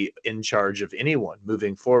need to be in charge of anyone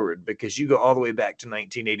moving forward, because you go all the way back to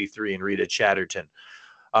 1983 and Rita Chatterton.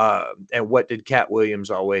 And what did Cat Williams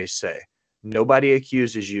always say? Nobody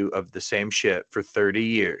accuses you of the same shit for 30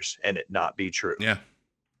 years and it not be true. Yeah.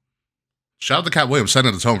 Shout out to Cat Williams,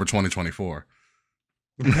 setting the tone for 2024.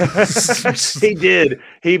 He did.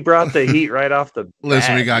 He brought the heat right off the bat.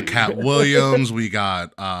 Listen, we got Cat Williams. We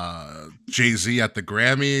got Jay-Z at the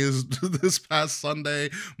Grammys this past Sunday.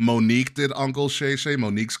 Monique did Uncle Shay Shay.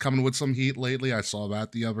 Monique's coming with some heat lately. I saw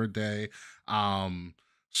that the other day.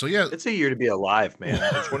 So yeah, it's a year to be alive, man.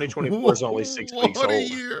 2024 is only 6 weeks old.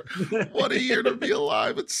 What a year to be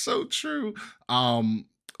alive. It's so true.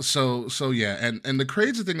 So yeah, and the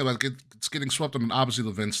crazy thing about it's getting swept up in obviously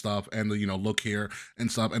the Vince stuff and the look here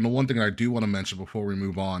and stuff. And the one thing I do want to mention before we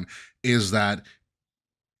move on is that,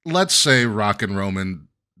 let's say Rock and Roman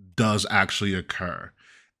does actually occur.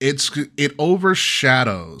 It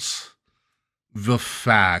overshadows the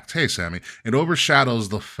fact. Hey, Sammy, it overshadows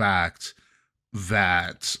the fact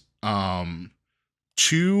that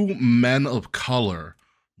two men of color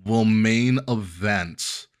will main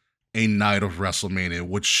event a night of WrestleMania,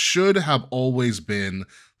 which should have always been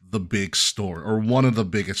the big story, or one of the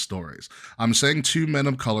biggest stories. I'm saying two men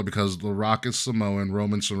of color because The Rock is Samoan,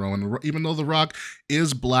 Roman's Samoan. Even though The Rock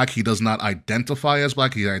is black, he does not identify as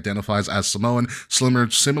black. He identifies as Samoan, similar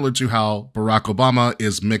to how Barack Obama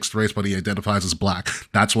is mixed race, but he identifies as black.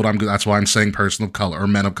 That's why I'm saying person of color or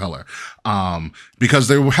men of color. Because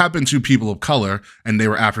there have been two people of color, and they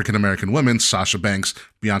were African American women, Sasha Banks,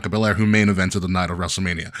 Bianca Belair, who main evented the night of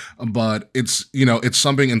WrestleMania. But it's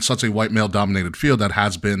something in such a white male dominated field that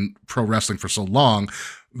has been pro wrestling for so long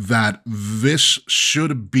that this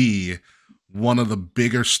should be one of the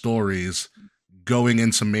bigger stories going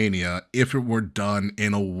into Mania if it were done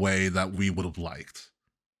in a way that we would have liked.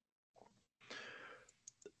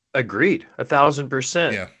 Agreed,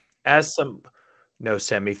 1,000%. Yeah. No,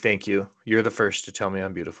 Sammy, thank you. You're the first to tell me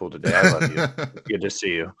I'm beautiful today. I love you. Good to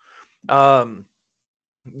see you.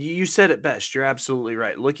 You said it best. You're absolutely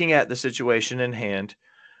right. Looking at the situation in hand,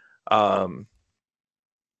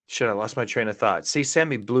 shit, I lost my train of thought. See,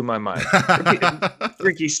 Sammy blew my mind.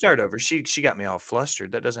 Ricky, start over. She got me all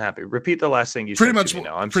flustered. That doesn't happen. Repeat the last thing you said to me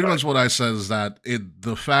now. I'm pretty much what I said is that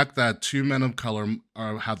the fact that two men of color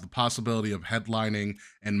have the possibility of headlining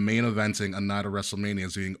and main eventing a night of WrestleMania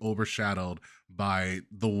is being overshadowed by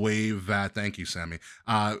the way that, thank you, Sammy,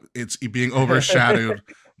 it's being overshadowed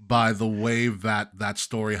by the way that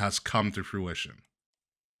story has come to fruition.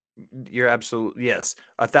 You're absolutely, yes,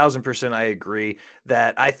 1,000%. I agree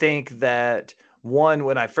that I think that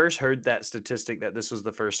when I first heard that statistic that this was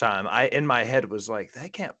the first time, in my head was like,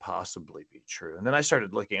 that can't possibly be true. And then I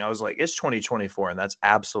started looking, I was like, it's 2024 and that's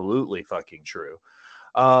absolutely fucking true.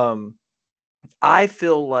 I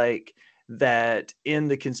feel like that in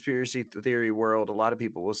the conspiracy theory world, a lot of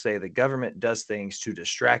people will say the government does things to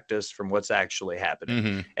distract us from what's actually happening.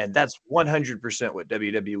 Mm-hmm. And that's 100% what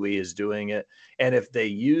WWE is doing it. And if they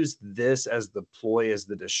use this as the ploy, as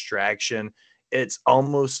the distraction, it's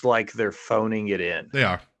almost like they're phoning it in. They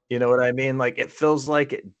are. You know what I mean? Like, it feels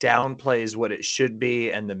like it downplays what it should be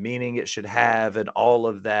and the meaning it should have and all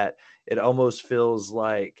of that. It almost feels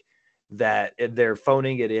like that they're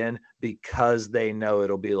phoning it in because they know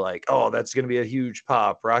it'll be like, oh, that's going to be a huge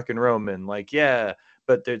pop, Rock and Roman. Like, yeah,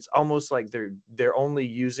 but it's almost like they're only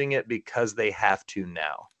using it because they have to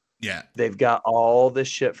now. Yeah. They've got all this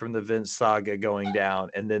shit from the Vince saga going down,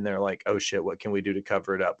 and then they're like, oh shit, what can we do to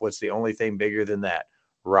cover it up? What's the only thing bigger than that?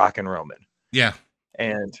 Rock and Roman. Yeah.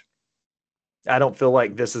 And I don't feel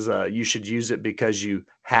like this is you should use it because you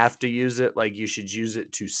have to use it. Like, you should use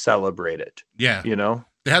it to celebrate it. Yeah. You know?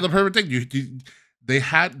 They had the perfect thing. They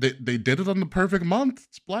did it on the perfect month.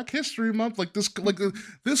 It's Black History Month. This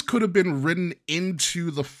could have been written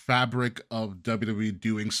into the fabric of WWE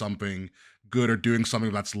doing something good or doing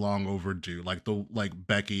something that's long overdue, like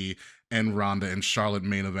Becky and Ronda and Charlotte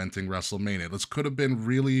main eventing WrestleMania. This could have been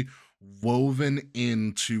really woven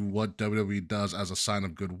into what WWE does as a sign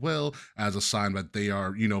of goodwill, as a sign that they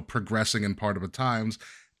are, progressing in part of the times,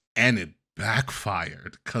 and it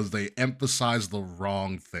backfired because they emphasized the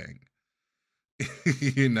wrong thing.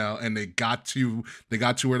 And they got to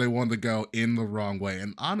where they wanted to go in the wrong way.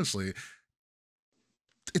 And honestly,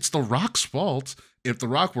 it's The Rock's fault. If The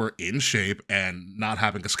Rock were in shape and not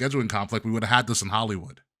having a scheduling conflict, we would have had this in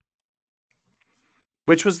Hollywood.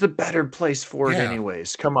 Which was the better place for it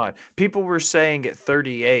anyways. Come on. People were saying at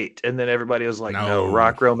 38, and then everybody was like, no,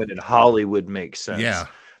 Rock, Roman, and Hollywood makes sense. Yeah.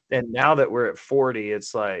 And now that we're at 40,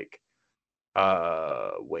 it's like,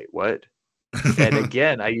 wait, what? And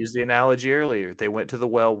again, I used the analogy earlier. They went to the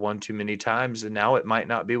well one too many times, and now it might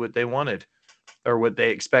not be what they wanted or what they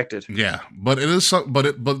expected. Yeah, but it is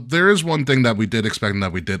but there is one thing that we did expect and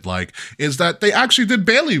that we did like is that they actually did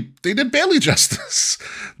Bayley. They did Bayley justice.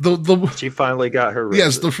 She finally got her roses.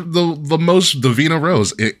 Yes, the most Davina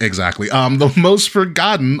Rose, exactly. The most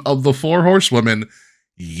forgotten of the four horsewomen,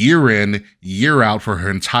 year in, year out for her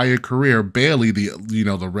entire career. Bayley,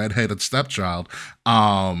 the redheaded stepchild.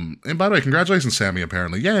 And by the way, congratulations, Sammy,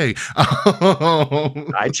 apparently. Yay.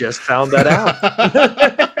 I just found that out.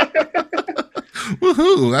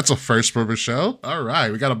 Woohoo, that's a first for the show. All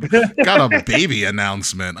right, we got a baby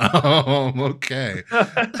announcement. Oh, okay.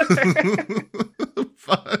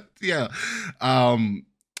 But yeah.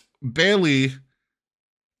 Bayley,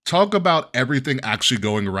 talk about everything actually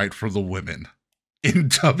going right for the women in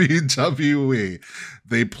WWE.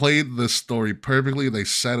 They played this story perfectly. They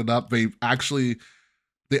set it up. They actually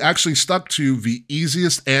stuck to the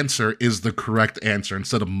easiest answer is the correct answer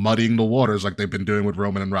instead of muddying the waters like they've been doing with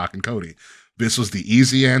Roman and Rock and Cody. This was the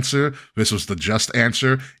easy answer. This was the just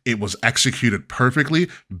answer. It was executed perfectly.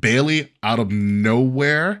 Bayley, out of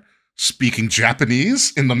nowhere, speaking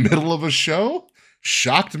Japanese in the middle of a show.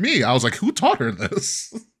 shocked me. I was like, who taught her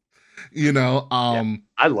this? You know,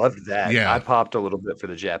 I loved that. yeah. I popped a little bit for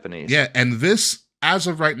the Japanese. Yeah, and this, as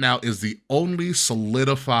of right now, is the only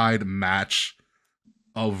solidified match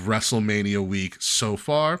of WrestleMania week so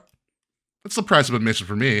far. That's the price of admission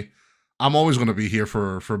for me. I'm always going to be here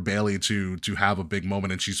for Bayley to have a big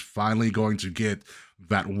moment, and she's finally going to get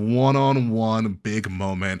that one-on-one big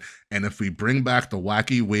moment. And if we bring back the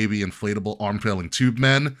wacky, wavy, inflatable, arm-trailing tube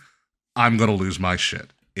men, I'm going to lose my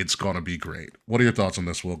shit. It's going to be great. What are your thoughts on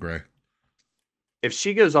this, Will Gray? If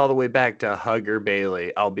she goes all the way back to Hugger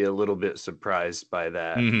Bayley, I'll be a little bit surprised by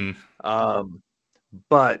that. Mm-hmm.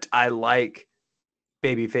 But I like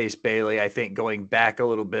babyface Bayley. I think going back a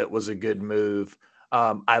little bit was a good move.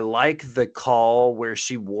 I like the call where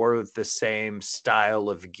she wore the same style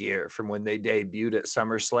of gear from when they debuted at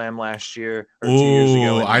SummerSlam last year or 2 years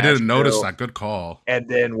ago. I didn't notice that. Good call. And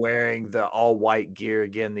then wearing the all white gear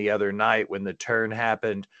again the other night when the turn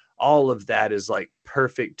happened. All of that is like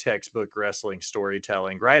perfect textbook wrestling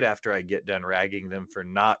storytelling. Right after I get done ragging them for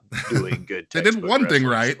not doing good. They did one thing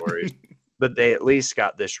right. But they at least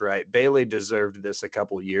got this right. Bayley deserved this a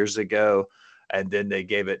couple years ago, and then they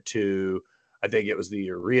gave it to, I think it was the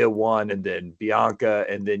Urea one, and then Bianca,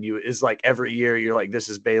 and then it's like every year you're like, this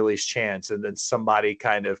is Bayley's chance, and then somebody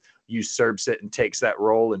kind of usurps it and takes that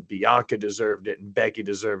role, and Bianca deserved it, and Becky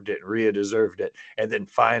deserved it, and Rhea deserved it, and then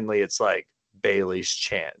finally it's like Bayley's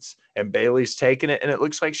chance, and Bayley's taking it, and it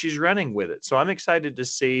looks like she's running with it. So I'm excited to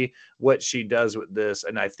see what she does with this,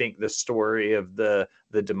 and I think the story of the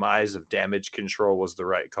demise of Damage Control was the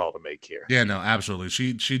right call to make here. Yeah, no, absolutely.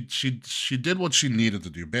 She did what she needed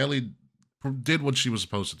to do. Bayley did what she was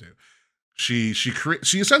supposed to do. She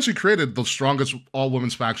essentially created the strongest all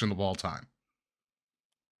women's faction of all time.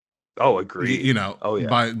 Oh, agree. You know, oh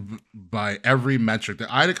yeah, by every metric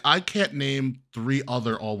that I can't name 3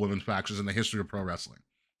 other all women's factions in the history of pro wrestling.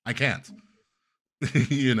 I can't.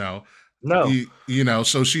 You know. No. You know,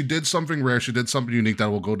 so she did something rare. She did something unique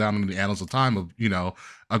that will go down in the annals of time of, you know,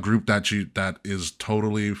 a group that is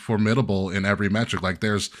totally formidable in every metric. Like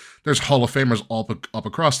there's Hall of Famers all up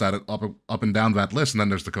across that, up and down that list, and then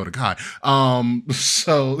there's Dakota Kai.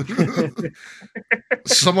 So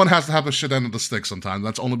someone has to have the shit end of the stick sometimes.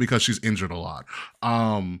 That's only because she's injured a lot.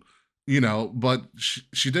 You know, but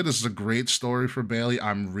she did. This is a great story for Bayley.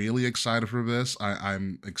 I'm really excited for this.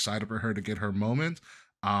 I'm excited for her to get her moment.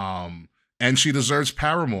 And she deserves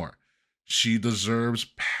Paramore. She deserves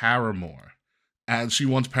Paramore. And she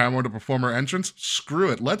wants Paramore to perform her entrance. Screw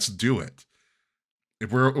it. Let's do it.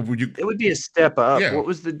 It would be a step up. Yeah. What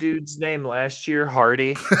was the dude's name last year?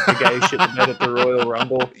 Hardy, the guy who should have been at the Royal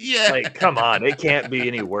Rumble. Yeah. Like, come on. It can't be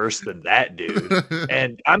any worse than that dude.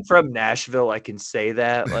 And I'm from Nashville. I can say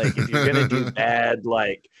that. Like, if you're going to do bad,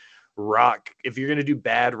 like, rock, if you're going to do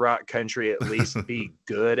bad rock country, at least be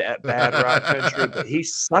good at bad rock country. But he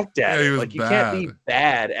sucked at it. Like, you can't be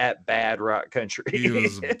bad at bad rock country. He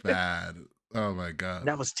was bad. Oh, my God.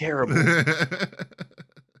 That was terrible.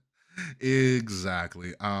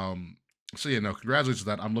 Exactly. So yeah, no, congratulations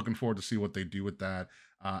on that. I'm looking forward to see what they do with that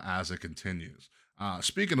as it continues.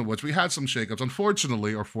 Speaking of which, we had some shakeups.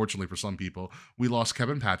 Unfortunately, or fortunately for some people, we lost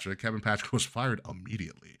Kevin Patrick. Kevin Patrick was fired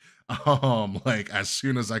immediately. Like as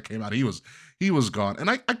soon as that came out, he was gone. And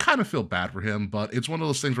I kind of feel bad for him, but it's one of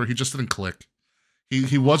those things where he just didn't click.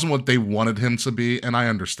 He wasn't what they wanted him to be, and I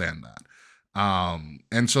understand that.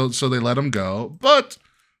 And so they let him go, but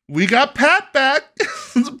we got Pat back.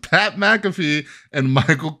 Pat McAfee and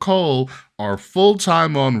Michael Cole are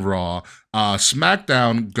full-time on Raw.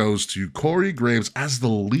 SmackDown goes to Corey Graves as the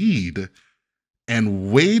lead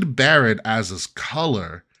and Wade Barrett as his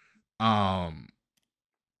color,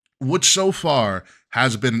 which so far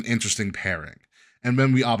has been an interesting pairing. And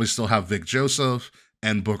then we obviously still have Vic Joseph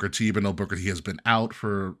and Booker T, even though Booker T has been out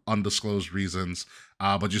for undisclosed reasons.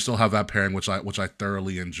 But you still have that pairing, which I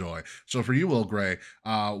thoroughly enjoy. So for you, Will Gray,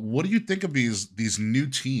 what do you think of these new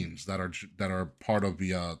teams that are part of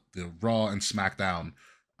the Raw and SmackDown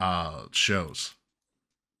shows?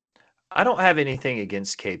 I don't have anything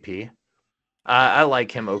against KP. I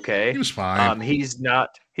like him okay. He was fine. He's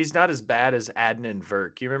not as bad as Adnan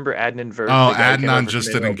Virk. You remember Adnan Virk? Oh, Adnan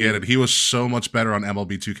just didn't get it. He was so much better on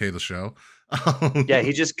MLB 2K, the show. Yeah,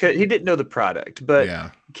 he didn't know the product, but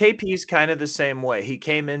yeah. KP's kind of the same way. He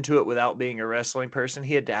came into it without being a wrestling person.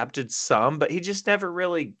 He adapted some, but he just never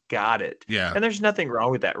really got it. Yeah. And there's nothing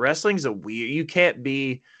wrong with that. Wrestling's you can't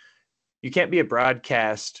be a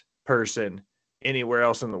broadcast person anywhere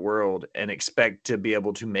else in the world and expect to be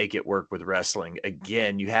able to make it work with wrestling.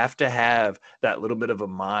 Again, you have to have that little bit of a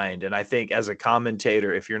mind. And I think as a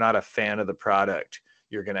commentator, if you're not a fan of the product,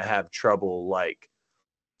 you're going to have trouble like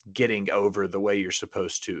getting over the way you're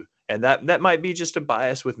supposed to. And that might be just a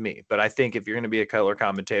bias with me, but I think if you're going to be a color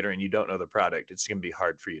commentator and you don't know the product, it's going to be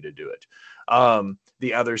hard for you to do it.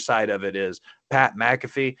 The other side of it is Pat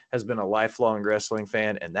McAfee has been a lifelong wrestling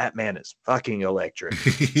fan, and that man is fucking electric.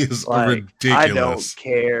 He is Like, ridiculous. I don't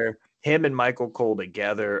care. Him and Michael Cole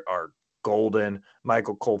together are golden.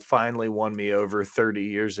 Michael Cole finally won me over 30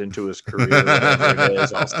 years into his career, whatever it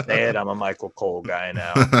is. I'll say it. I'm a Michael Cole guy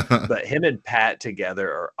now. But him and Pat together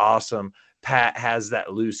are awesome. Pat has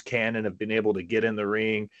that loose cannon of being able to get in the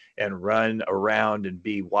ring and run around and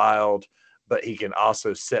be wild, but he can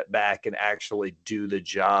also sit back and actually do the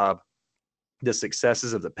job. The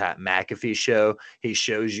successes of the Pat McAfee show, he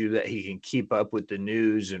shows you that he can keep up with the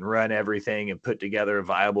news and run everything and put together a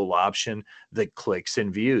viable option that clicks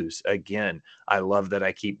and views. Again, I love that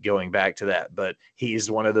I keep going back to that, but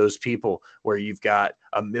he's one of those people where you've got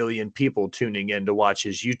 1 million people tuning in to watch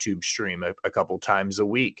his YouTube stream a couple times a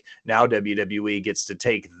week. Now WWE gets to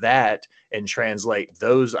take that and translate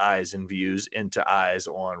those eyes and views into eyes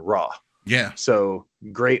on Raw. Yeah. So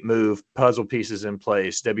great move, puzzle pieces in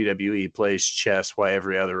place. WWE plays chess while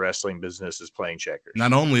every other wrestling business is playing checkers.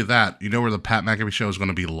 Not only that, you know where the Pat McAfee show is going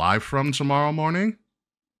to be live from tomorrow morning?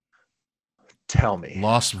 Tell me.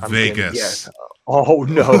 Las Vegas. Oh,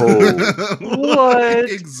 no. What?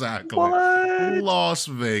 Exactly. What? Las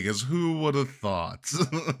Vegas. Who would have thought?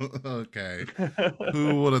 Okay.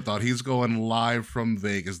 Who would have thought? He's going live from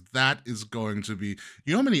Vegas. That is going to be...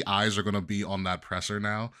 You know how many eyes are going to be on that presser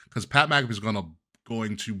now? Because Pat McAfee is going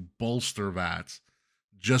to bolster that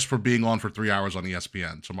just for being on for 3 hours on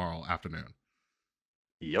ESPN tomorrow afternoon.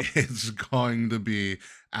 Yep. It's going to be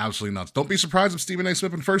absolutely nuts. Don't be surprised if Stephen A.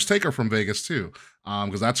 Smith and First Taker from Vegas too,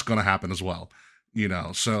 because that's going to happen as well. You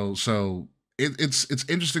know, so it's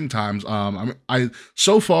interesting times.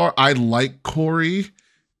 So far I like Corey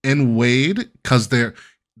and Wade because the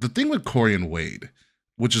thing with Corey and Wade,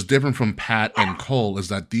 which is different from Pat and Cole, is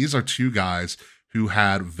that these are two guys who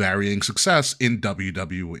had varying success in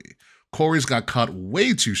WWE. Corey's got cut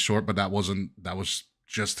way too short, but that was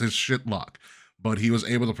just his shit luck. But he was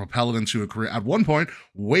able to propel it into a career. At one point,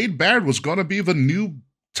 Wade Barrett was going to be the new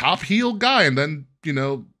top heel guy, and then, you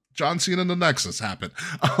know, John Cena and the Nexus happened.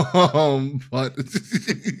 But,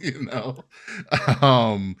 you know,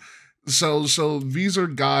 so these are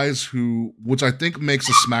guys who, which I think makes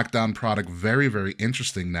the SmackDown product very, very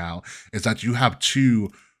interesting now, is that you have two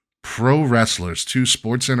pro wrestlers, two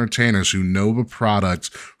sports entertainers who know the product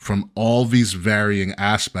from all these varying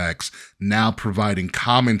aspects, now providing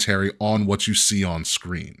commentary on what you see on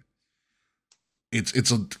screen.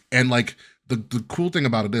 And like the cool thing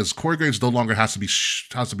about it is Corey Graves no longer has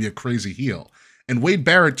to be a crazy heel, and Wade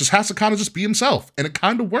Barrett just has to kind of just be himself, and it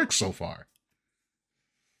kind of works so far.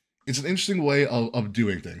 It's an interesting way of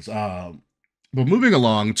doing things. But moving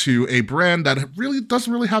along to a brand that really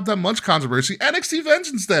doesn't really have that much controversy, NXT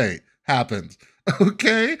Vengeance Day happened.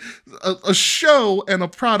 Okay? A show and a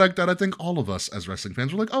product that I think all of us as wrestling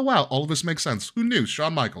fans were like, oh wow, all of this makes sense. Who knew?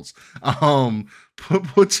 Shawn Michaels.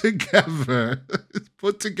 Put together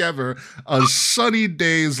a Sunny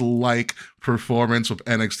Days-like performance with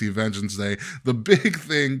NXT Vengeance Day. The big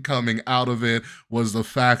thing coming out of it was the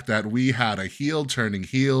fact that we had a heel turning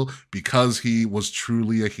heel because he was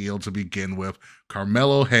truly a heel to begin with.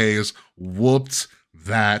 Carmelo Hayes whooped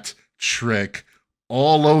that trick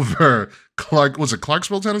all over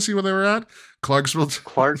Clarksville, Tennessee, where they were at? Clarksville,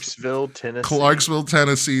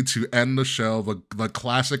 Tennessee to end the show. The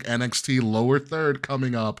classic NXT lower third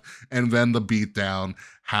coming up, and then the beatdown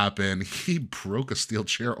happened. He broke a steel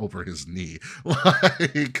chair over his knee.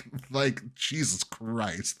 Like Jesus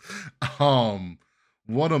Christ.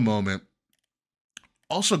 What a moment.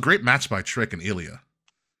 Also, great match by Trick and Ilya.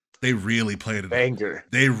 They really played it Banger.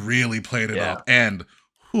 up. They really played it up. And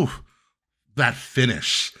that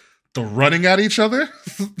finish. The running at each other.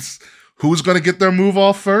 Who's going to get their move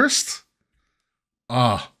off first?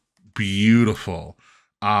 Beautiful.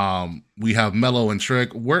 We have Melo and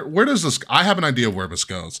Trick. Where does this... I have an idea where this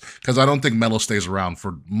goes, because I don't think Melo stays around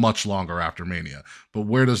for much longer after Mania. But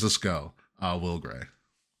where does this go, Will Gray?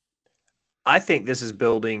 I think this is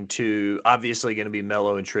building to obviously going to be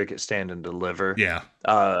Melo and Trick at Stand and Deliver. Yeah.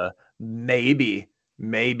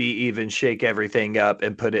 Maybe even shake everything up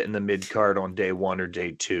and put it in the mid card on day 1 or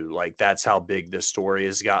day 2. Like, that's how big this story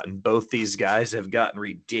has gotten. Both these guys have gotten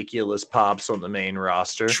ridiculous pops on the main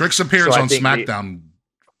roster. Trick's appearance on SmackDown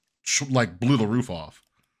blew the roof off.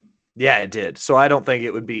 Yeah, it did. So I don't think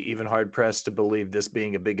it would be even hard pressed to believe this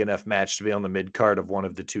being a big enough match to be on the mid card of one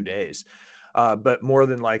of the 2 days. But more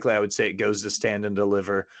than likely, I would say it goes to Stand and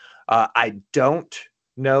Deliver. I don't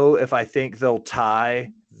know if I think they'll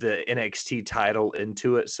tie the NXT title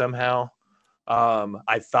into it somehow.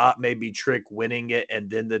 I thought maybe Trick winning it and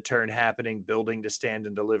then the turn happening, building to Stand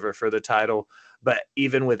and Deliver for the title. But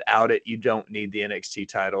even without it, you don't need the NXT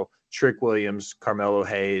title. Trick Williams, Carmelo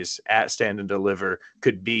Hayes at Stand and Deliver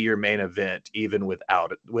could be your main event even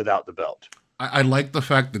without the belt. I like the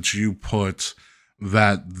fact that you put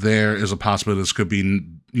that there is a possibility this could be,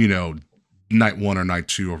 you know, night 1 or night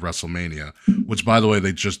 2 of WrestleMania, which, by the way,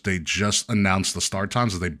 they just announced the start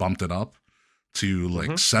times, so they bumped it up to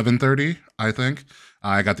like 7:30, I think.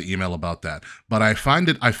 I got the email about that. But I found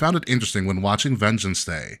it interesting when watching Vengeance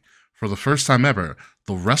Day for the first time ever,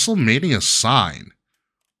 the WrestleMania sign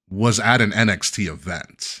was at an NXT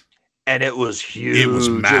event. And it was huge. It was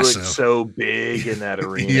massive. It looked so big in that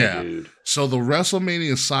arena, dude. So the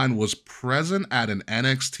WrestleMania sign was present at an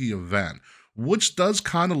NXT event, which does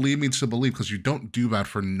kind of lead me to believe, because you don't do that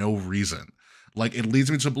for no reason. Like, it leads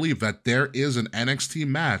me to believe that there is an NXT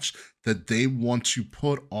match that they want to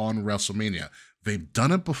put on WrestleMania. They've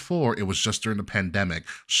done it before. It was just during the pandemic.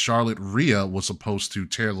 Charlotte Rhea was supposed to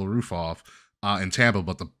tear the roof off in Tampa,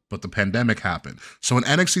 but the pandemic happened. So an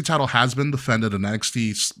NXT title has been defended. An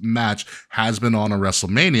NXT match has been on a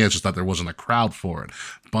WrestleMania. It's just that there wasn't a crowd for it.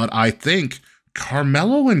 But I think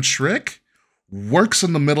Carmelo and Trick works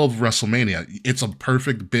in the middle of WrestleMania. It's a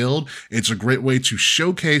perfect build. It's a great way to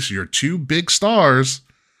showcase your two big stars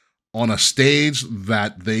on a stage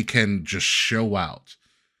that they can just show out.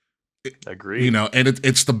 Agreed. You know, and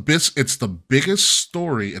it's the biggest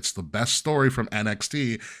story. It's the best story from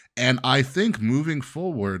NXT. And I think moving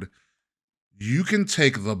forward, you can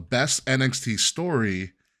take the best NXT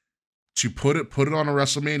story to put it on a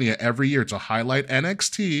WrestleMania every year to highlight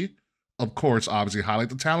NXT. Of course, obviously highlight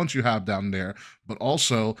the talent you have down there, but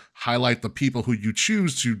also highlight the people who you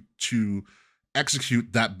choose to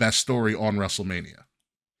execute that best story on WrestleMania.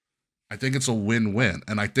 I think it's a win-win,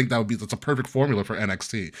 and I think that's a perfect formula for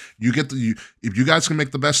NXT. If you guys can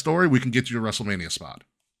make the best story, we can get you a WrestleMania spot.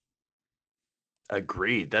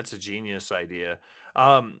 Agreed. That's a genius idea.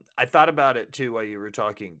 I thought about it too while you were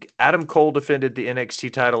talking. Adam Cole defended the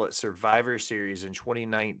NXT title at Survivor Series in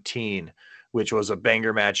 2019, which was a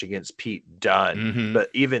banger match against Pete Dunne. Mm-hmm. But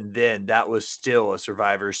even then, that was still a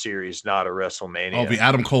Survivor Series, not a WrestleMania. Oh, the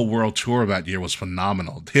Adam Cole World Tour that year was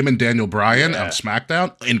phenomenal. Him and Daniel Bryan on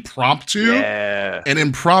SmackDown, an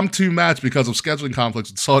impromptu match because of scheduling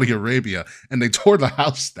conflicts in Saudi Arabia, and they tore the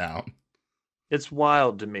house down. It's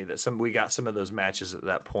wild to me that we got some of those matches at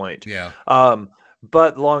that point. Yeah.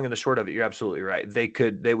 But long and the short of it, you're absolutely right.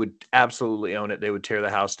 They would absolutely own it. They would tear the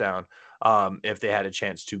house down. If they had a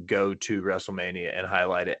chance to go to WrestleMania and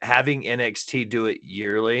highlight it. Having NXT do it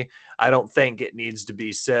yearly, I don't think it needs to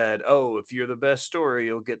be said, oh, if you're the best story,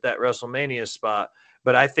 you'll get that WrestleMania spot.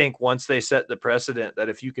 But I think once they set the precedent that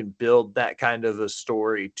if you can build that kind of a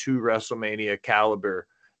story to WrestleMania caliber,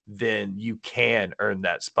 then you can earn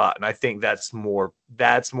that spot. And I think that's more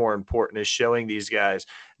important, is showing these guys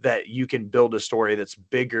that you can build a story that's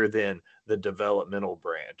bigger than the developmental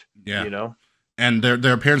brand. Yeah. You know? And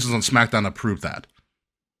their appearances on SmackDown have proved that.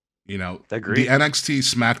 You know, Agreed. The NXT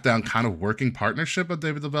SmackDown kind of working partnership that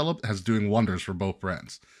they've developed has doing wonders for both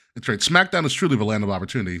brands. It's right. SmackDown is truly the land of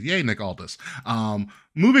opportunity. Yay, Nick Aldis.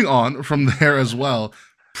 Moving on from there as well,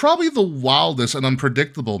 probably the wildest and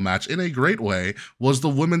unpredictable match in a great way was the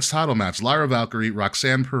women's title match. Lyra Valkyrie,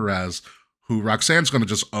 Roxanne Perez, who Roxanne's going to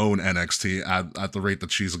just own NXT at the rate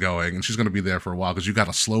that she's going, and she's going to be there for a while because you got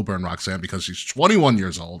to slow burn Roxanne because she's 21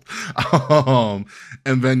 years old. And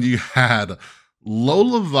then you had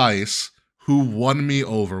Lola Vice, who won me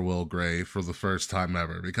over, Will Gray, for the first time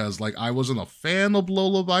ever, because like I wasn't a fan of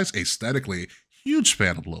Lola Vice, aesthetically, huge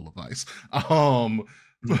fan of Lola Vice.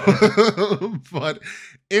 But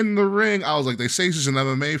in the ring, I was like, they say she's an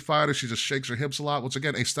MMA fighter. She just shakes her hips a lot, which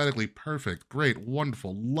again, aesthetically perfect, great,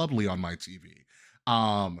 wonderful, lovely on my TV.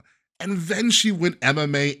 And then she went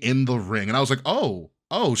MMA in the ring, and I was like, oh,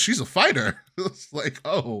 she's a fighter. It's like,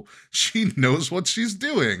 oh, she knows what she's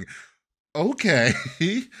doing. Okay.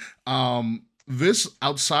 This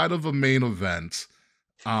outside of a main event,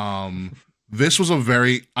 this was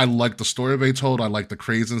I like the story they told. I like the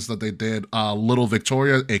craziness that they did. Little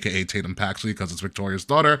Victoria, aka Tatum Paxley, because it's Victoria's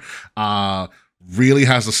daughter, really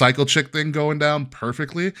has the psycho chick thing going down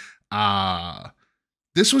perfectly.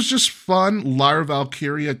 This was just fun. Lyra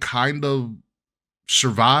Valkyria kind of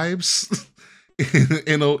survives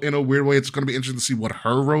in a weird way. It's going to be interesting to see what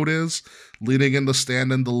her road is leading into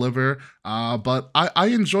Stand and Deliver. But I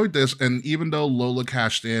enjoyed this, and even though Lola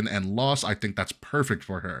cashed in and lost, I think that's perfect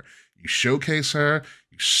for her. You showcase her,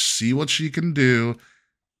 you see what she can do,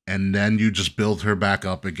 and then you just build her back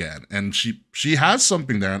up again. And she has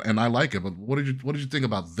something there, and I like it. But what did you think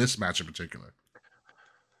about this match in particular?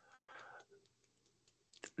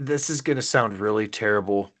 This is going to sound really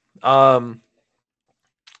terrible. Um,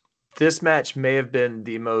 this match may have been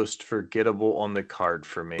the most forgettable on the card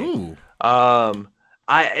for me. Ooh.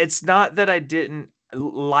 It's not that I didn't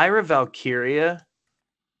Lyra Valkyria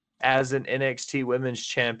as an NXT Women's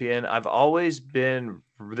Champion. I've always been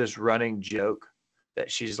this running joke that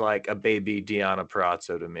she's like a baby Deonna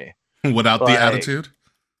Purrazzo to me. Without the attitude?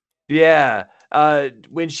 Yeah.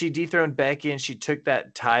 When she dethroned Becky and she took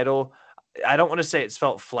that title, I don't want to say it's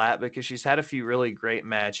felt flat because she's had a few really great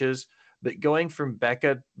matches, but going from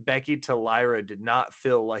Becky to Lyra did not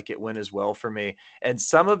feel like it went as well for me. And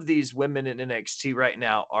some of these women in NXT right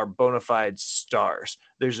now are bona fide stars.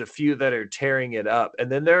 There's a few that are tearing it up. And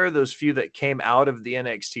then there are those few that came out of the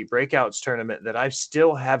NXT Breakouts tournament that I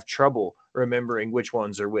still have trouble remembering which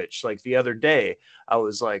ones are which. Like the other day, I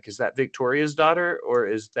was like, is that Victoria's daughter or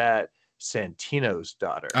is that Santino's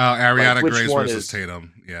daughter? Ariana Grace versus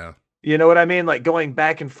Tatum. Yeah. You know what I mean? Like going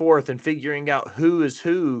back and forth and figuring out who is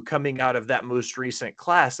who coming out of that most recent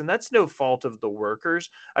class. And that's no fault of the workers.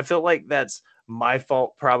 I feel like that's my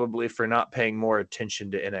fault probably for not paying more attention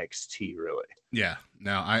to NXT, really. Yeah,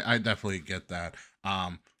 no, I definitely get that.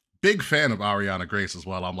 Big fan of Ariana Grace as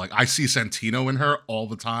well. I'm like, I see Santino in her all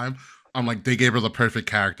the time. I'm like, they gave her the perfect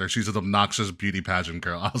character. She's an obnoxious beauty pageant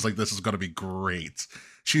girl. I was like, this is going to be great.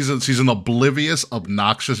 She's an oblivious,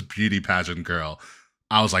 obnoxious beauty pageant girl.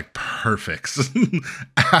 I was like, perfect.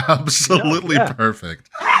 Absolutely perfect.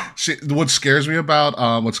 What scares me about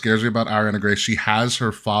Ariana Grace, she has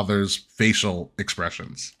her father's facial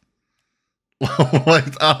expressions.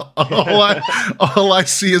 Like all I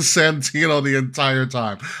see is Santino the entire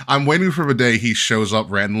time. I'm waiting for the day he shows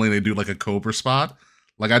up randomly and they do like a Cobra spot.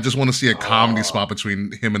 Like I just want to see a comedy spot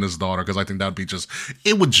between him and his daughter because I think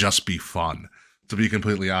it would just be fun. To be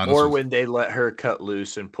completely honest. Or when they let her cut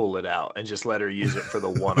loose and pull it out and just let her use it for the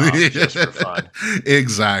one-off just for fun.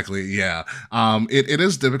 Exactly, yeah. It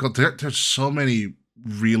is difficult. There's so many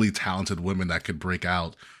really talented women that could break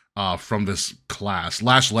out from this class.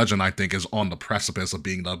 Lash Legend, I think, is on the precipice of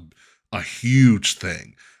being a huge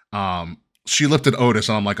thing. She lifted Otis,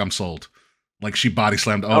 and I'm like, I'm sold. Like she body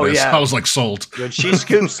slammed Otis. I was like sold. When she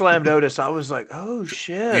scoop slammed Otis, I was like, oh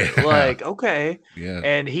shit. Yeah. Like, okay. Yeah.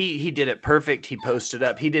 And he did it perfect. He posted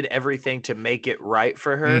up. He did everything to make it right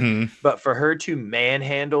for her. Mm-hmm. But for her to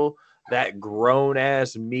manhandle that grown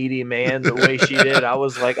ass meaty man the way she did, I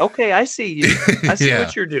was like, okay, I see you. I see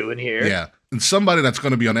what you're doing here. Yeah. And somebody that's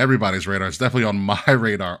going to be on everybody's radar is definitely on my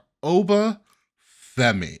radar. Oba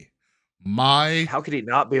Femi. How could he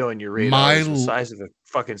not be on your radar? He's the size of a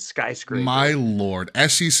fucking skyscraper. My lord,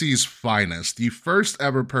 SEC's finest, the first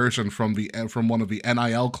ever person from one of the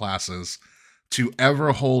NIL classes to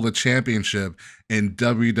ever hold a championship in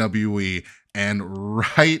WWE, and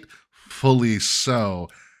rightfully so.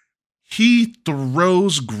 He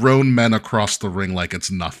throws grown men across the ring like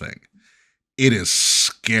it's nothing. It is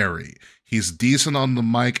scary. He's decent on the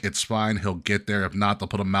mic. It's fine. He'll get there. If not, they'll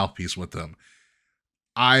put a mouthpiece with him.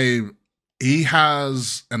 He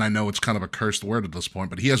has, and I know it's kind of a cursed word at this point,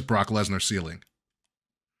 but he has Brock Lesnar ceiling.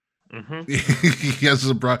 Mm-hmm. He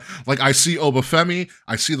has I see Oba Femi,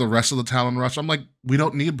 I see the rest of the talent rush. I'm like, we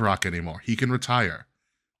don't need Brock anymore. He can retire.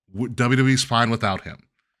 WWE's fine without him.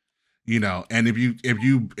 You know, and if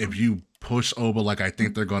you push Oba like I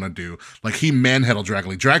think they're gonna do, like he manhandled Dragon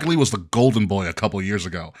Lee. Dragon Lee was the golden boy a couple years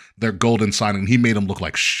ago. Their golden signing. He made him look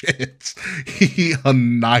like shit. He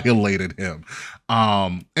annihilated him.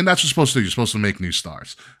 And that's what you're supposed to do. You're supposed to make new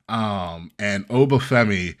stars. And Oba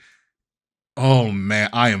Femi, oh man,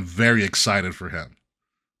 I am very excited for him.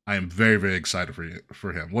 I am very, very excited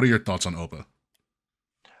for him. What are your thoughts on Oba?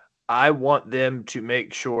 I want them to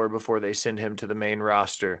make sure before they send him to the main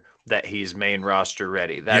roster that he's main roster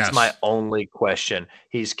ready. That's my only question.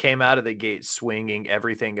 He's came out of the gate swinging.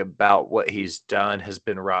 Everything about what he's done has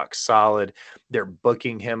been rock solid. They're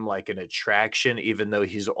booking him like an attraction, even though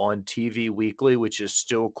he's on TV weekly, which is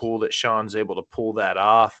still cool that Sean's able to pull that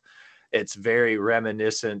off. It's very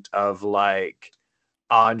reminiscent of like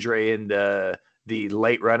Andre in the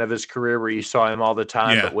late run of his career where you saw him all the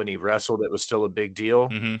time, but when he wrestled, it was still a big deal.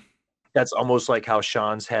 Mm-hmm. That's almost like how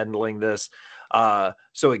Sean's handling this.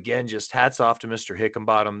 So again, just hats off to Mr.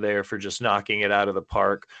 Hickenbottom there for just knocking it out of the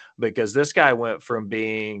park, because this guy went from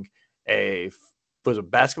being a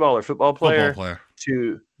basketball or football player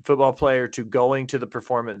to going to the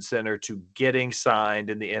Performance Center, to getting signed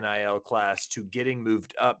in the NIL class, to getting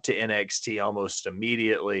moved up to NXT almost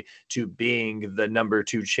immediately, to being the number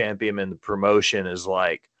 2 champion in the promotion is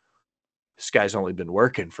like this guy's only been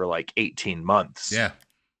working for like 18 months. Yeah.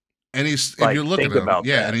 And he's Like, and you look at think him, about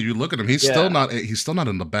yeah, that. and you look at him, he's still not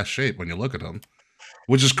in the best shape when you look at him,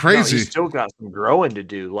 which is No, crazy. he's still got some growing to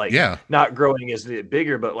do. Like, Yeah. not growing as the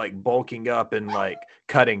bigger, but like bulking up and like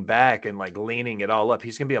cutting back and like leaning it all up.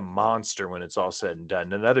 He's gonna be a monster when it's all said and done.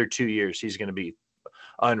 In another 2 years, he's gonna be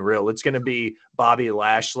unreal. It's gonna be Bobby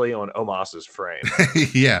Lashley on Omos's frame.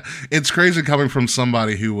 Yeah, it's crazy coming from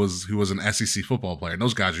somebody who was an SEC football player. And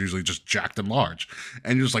those guys are usually just jacked and large,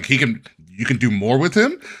 and you're just like, you can do more with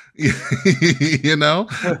him, you know.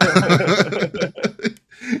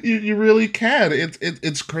 You really can.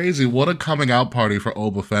 It's crazy. What a coming out party for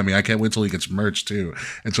Oba Femi. I can't wait till he gets merch too.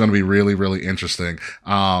 It's going to be really, really interesting.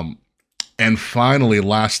 And finally,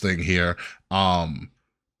 last thing here,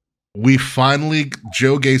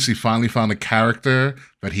 Joe Gacy finally found a character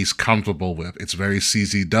that he's comfortable with. It's very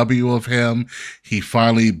CZW of him. He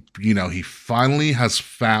finally has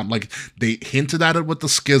found, like, they hinted at it with the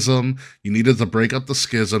schism. You needed to break up the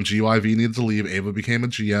schism. GYV needed to leave. Ava became a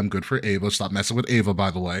GM. Good for Ava. Stop messing with Ava,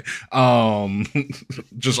 by the way. I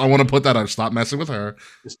want to put that out. Stop messing with her.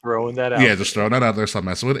 Just throwing that out. Yeah, just throwing that out there. Stop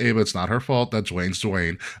messing with Ava. It's not her fault that Dwayne's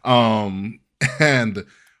Dwayne. And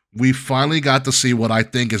we finally got to see what I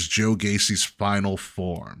think is Joe Gacy's final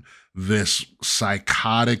form. This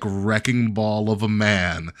psychotic wrecking ball of a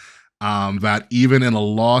man that even in a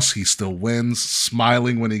loss, he still wins,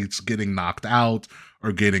 smiling when he's getting knocked out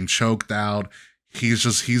or getting choked out. He's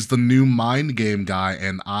the new mind game guy,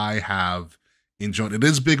 and I have enjoyed it. It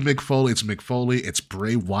is Big Mick Foley. It's Mick Foley. It's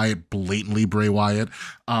Bray Wyatt, blatantly Bray Wyatt.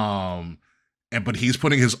 But he's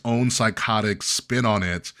putting his own psychotic spin on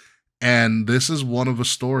it. And this is one of the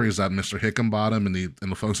stories that Mr. Hickenbottom and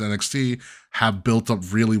the folks at NXT have built up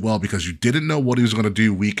really well, because you didn't know what he was going to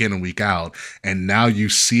do week in and week out. And now you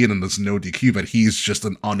see it in this no DQ that he's just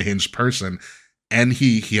an unhinged person. And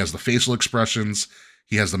he has the facial expressions.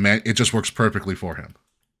 He has the man. It just works perfectly for him.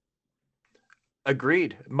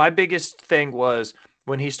 Agreed. My biggest thing was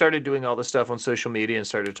when he started doing all the stuff on social media and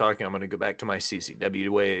started talking, I'm going to go back to my CCW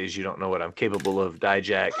ways. You don't know what I'm capable of,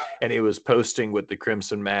 Dijak. And he was posting with the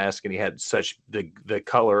crimson mask, and he had such the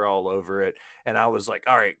color all over it. And I was like,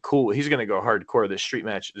 all right, cool. He's going to go hardcore. This street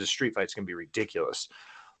fight's going to be ridiculous.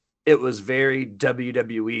 It was very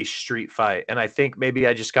WWE street fight. And I think maybe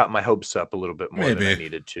I just got my hopes up a little bit more than I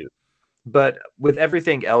needed to. But with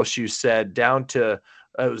everything else you said, down to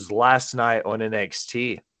it was last night on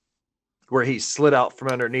NXT, where he slid out from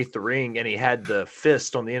underneath the ring and he had the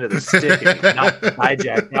fist on the end of the stick and he knocked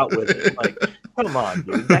Dijak out with it. Like, come on,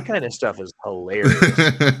 dude. That kind of stuff is hilarious.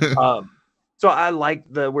 So I like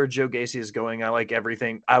where Joe Gacy is going. I like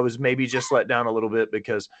everything. I was maybe just let down a little bit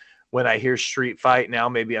because when I hear street fight now,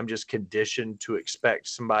 maybe I'm just conditioned to expect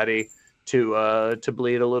somebody to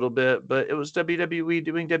bleed a little bit, but it was WWE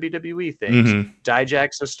doing WWE things. Mm-hmm.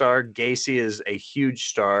 Dijak's a star. Gacy is a huge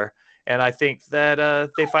star. And I think that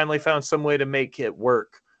they finally found some way to make it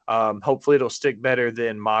work. Hopefully it'll stick better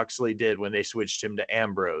than Moxley did when they switched him to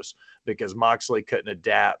Ambrose, because Moxley couldn't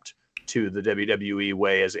adapt to the WWE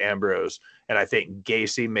way as Ambrose. And I think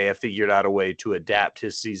Gacy may have figured out a way to adapt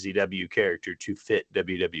his CZW character to fit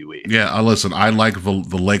WWE. Yeah, listen, I like the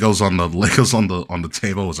Legos on the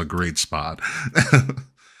table was a great spot.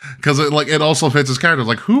 Because it also fits his character.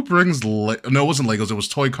 Like, who brings no, it wasn't Legos, it was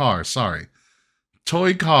toy cars, sorry.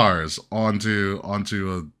 Toy cars onto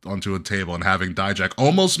a table and having Dijak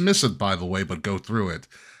almost miss it, by the way, but go through it.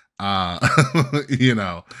 At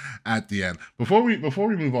the end. Before we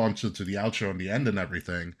move on to the outro and the end and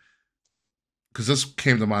everything, because this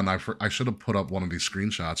came to mind, I should have put up one of these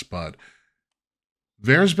screenshots, but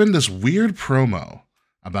there's been this weird promo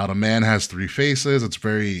about a man has three faces. It's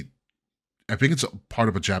I think it's a part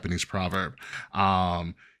of a Japanese proverb.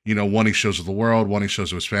 One he shows to the world, one he shows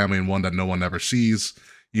to his family, and one that no one ever sees.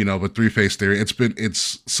 But three-face theory,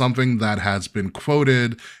 it's something that has been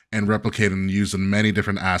quoted and replicated and used in many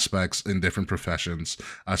different aspects in different professions,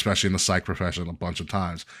 especially in the psych profession a bunch of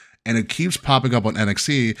times. And it keeps popping up on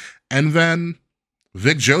NXT, and then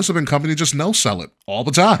Vic Joseph and company just no-sell it all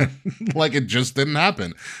the time. Like, it just didn't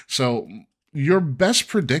happen. So, your best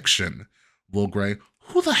prediction, Will Gray,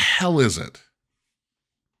 who the hell is it?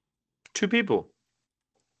 Two people.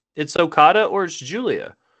 It's Okada or it's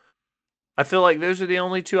Julia. I feel like those are the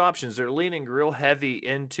only two options. They're leaning real heavy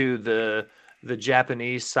into the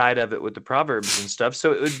Japanese side of it with the proverbs and stuff.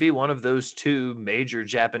 So it would be one of those two major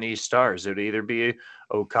Japanese stars. It would either be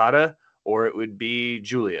Okada or it would be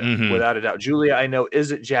Julia, without a doubt. Julia, I know,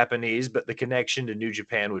 isn't Japanese, but the connection to New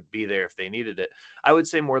Japan would be there if they needed it. I would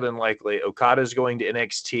say more than likely Okada's going to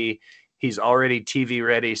NXT. He's already TV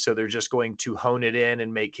ready, so they're just going to hone it in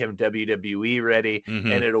and make him WWE ready,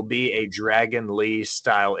 and it'll be a Dragon Lee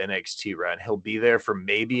style NXT run. He'll be there for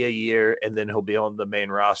maybe a year, and then he'll be on the main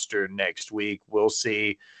roster next week. We'll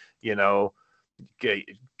see, you know,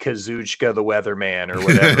 Kazuchika the Weatherman or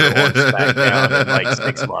whatever on SmackDown in like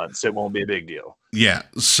 6 months. It won't be a big deal. Yeah,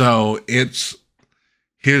 so here's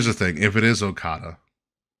the thing. If it is Okada,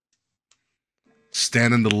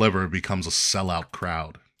 Stand and Deliver becomes a sellout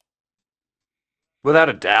crowd. Without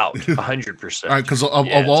a doubt, 100%. All right, because of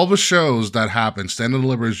all the shows that happen, Stand and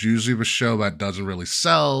Deliver is usually the show that doesn't really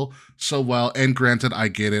sell so well. And granted, I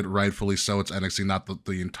get it, rightfully so. It's NXT, not that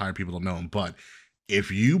the entire people don't know him. But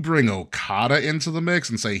if you bring Okada into the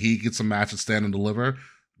mix and say he gets a match at Stand and Deliver,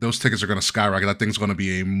 those tickets are going to skyrocket. That thing's going to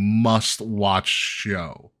be a must-watch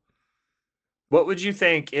show. What would you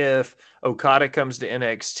think if Okada comes to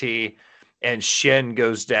NXT and Shen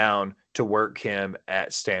goes down to work him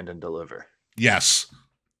at Stand and Deliver? Yes,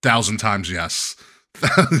 1,000 times yes.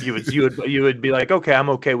 you would be like, okay, I'm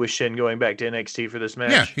okay with Shen going back to NXT for this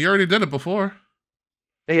match. Yeah, he already did it before.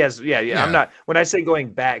 He has, yeah. I'm not. When I say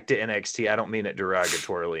going back to NXT, I don't mean it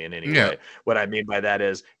derogatorily in any way. What I mean by that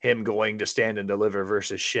is him going to Stand and Deliver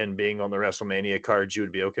versus Shen being on the WrestleMania cards. You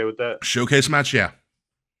would be okay with that? Showcase match, yeah,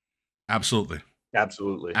 absolutely. That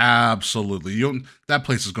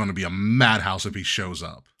place is going to be a madhouse if he shows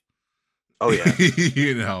up. Oh yeah.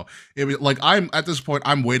 You know, like I'm at this point,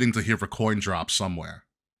 I'm waiting to hear for coin drops somewhere.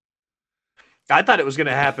 I thought it was going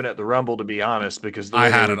to happen at the Rumble, to be honest, because I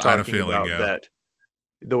had a feeling that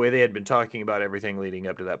the way they had been talking about everything leading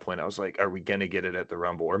up to that point, I was like, are we going to get it at the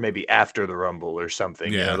Rumble or maybe after the Rumble or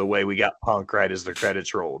something? Yeah. You know, the way we got Punk right as the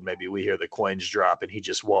credits rolled, maybe we hear the coins drop and he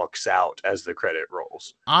just walks out as the credit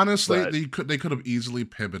rolls. Honestly, they could have easily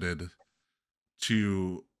pivoted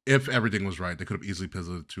to, if everything was right, they could have easily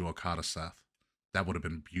pivoted to Okada Seth. That would have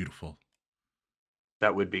been beautiful.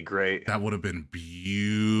 That would be great. That would have been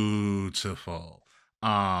beautiful.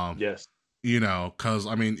 Yes. You know, because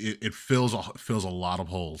I mean, it fills a lot of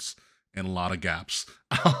holes and a lot of gaps.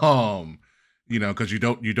 You know, because you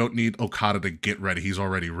don't need Okada to get ready; he's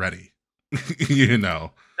already ready. You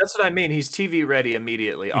know, that's what I mean. He's TV ready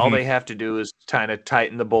immediately. All they have to do is kind of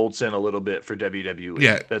tighten the bolts in a little bit for WWE.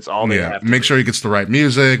 Yeah, that's all they have to make sure he gets the right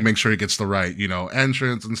music, make sure he gets the right, you know,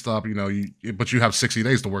 entrance and stuff. You know, but you have 60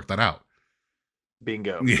 days to work that out.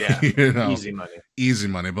 Bingo. Yeah. You know, easy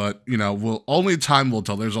money. But you know, only time will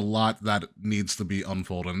tell. There's a lot that needs to be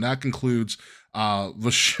unfolded, and that concludes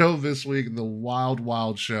the show this week, the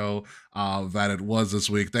wild show that it was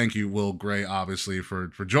this week. Thank you, Will Gray, obviously,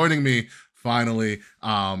 for joining me finally,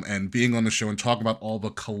 and being on the show and talking about all the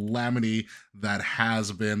calamity that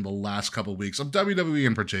has been the last couple of weeks of WWE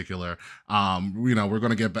in particular. You know, we're going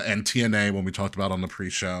to get and TNA when we talked about on the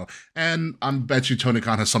pre-show, and I bet you Tony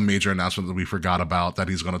Khan has some major announcement that we forgot about that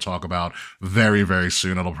he's going to talk about very, very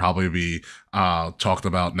soon. It'll probably be talked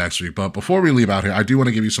about next week. But before we leave out here, I do want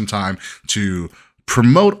to give you some time to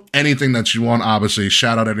promote anything that you want. Obviously,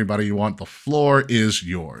 shout out anybody you want. The floor is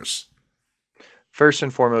yours. First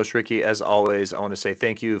and foremost, Ricky, as always, I want to say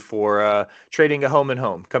thank you for trading a home and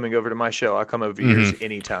home, coming over to my show. I'll come over yours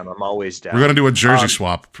anytime. I'm always down. We're going to do a jersey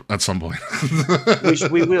swap at some point.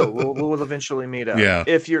 we will. We'll eventually meet up. Yeah.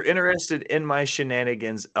 If you're interested in my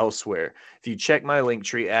shenanigans elsewhere, if you check my link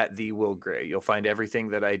tree at The Will Gray, you'll find everything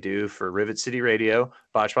that I do for Rivet City Radio,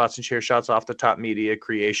 Botched, Spots, and Chair Shots, Off the Top Media,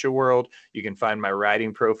 Creation World. You can find my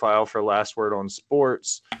writing profile for Last Word on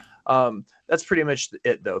Sports. That's pretty much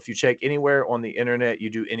it, though. If you check anywhere on the internet, you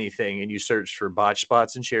do anything, and you search for Botched,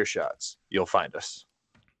 Spots, and Chair Shots, you'll find us.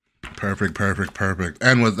 Perfect.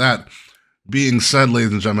 And with that being said,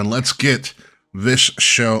 ladies and gentlemen, let's get this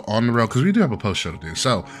show on the road, because we do have a post show to do.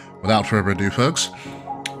 So, without further ado, folks,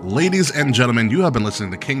 ladies and gentlemen, you have been listening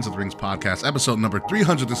to Kings of the Rings podcast, episode number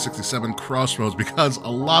 367, Crossroads, because a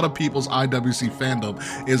lot of people's IWC fandom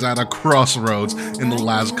is at a crossroads in the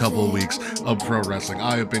last couple of weeks of pro wrestling.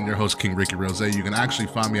 I have been your host, King Ricky Rose. You can actually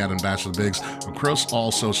find me at Ambassador Biggs across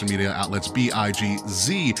all social media outlets,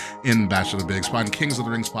 BIGZ in Ambassador Biggs. Find Kings of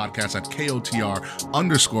the Rings podcast at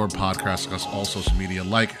KOTR_podcast across all social media.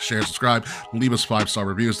 Like, share, subscribe, leave us 5-star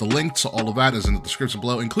reviews. The link to all of that is in the description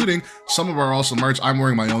below, including some of our awesome merch. I'm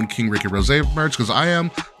wearing my own King Ricky Rose merch because I am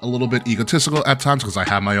a little bit egotistical at times because I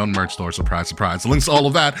have my own merch store. Surprise, surprise. The links to all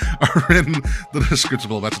of that are in the description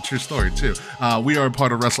below. That's a true story, too. We are a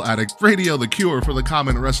part of Wrestle Addict Radio, the cure for the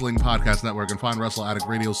common wrestling podcast network, and find Wrestle Addict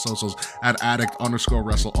Radio socials at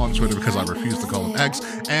addict_wrestle on Twitter because I refuse to call it X,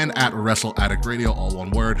 and at Wrestle Addict Radio, all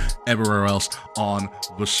one word, everywhere else on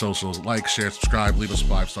the socials. Like, share, subscribe, leave us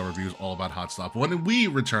 5-star reviews, all about hot stuff. When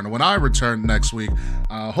I return next week,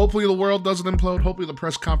 hopefully the world doesn't implode. Hopefully the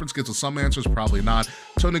press conference gets us some answers, probably not.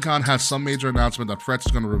 Tony Khan has some major announcement that Fretch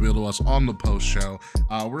is going to reveal to us on the post show.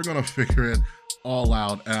 We're going to figure it all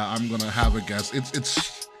out. I'm going to have a guess.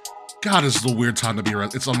 It's God, this is a weird time to be a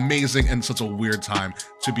wrestling. It's amazing and such a weird time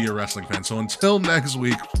to be a wrestling fan. So until next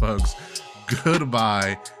week, folks,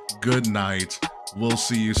 goodbye, good night. We'll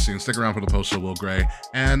see you soon. Stick around for the post show, Will Gray.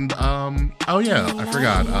 And, oh yeah, I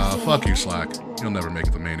forgot. Fuck you, Slack. You'll never make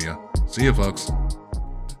it to Mania. See you, folks.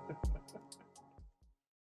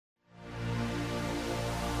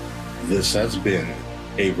 This has been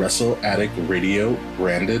a Wrestle Addict Radio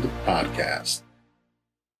branded podcast.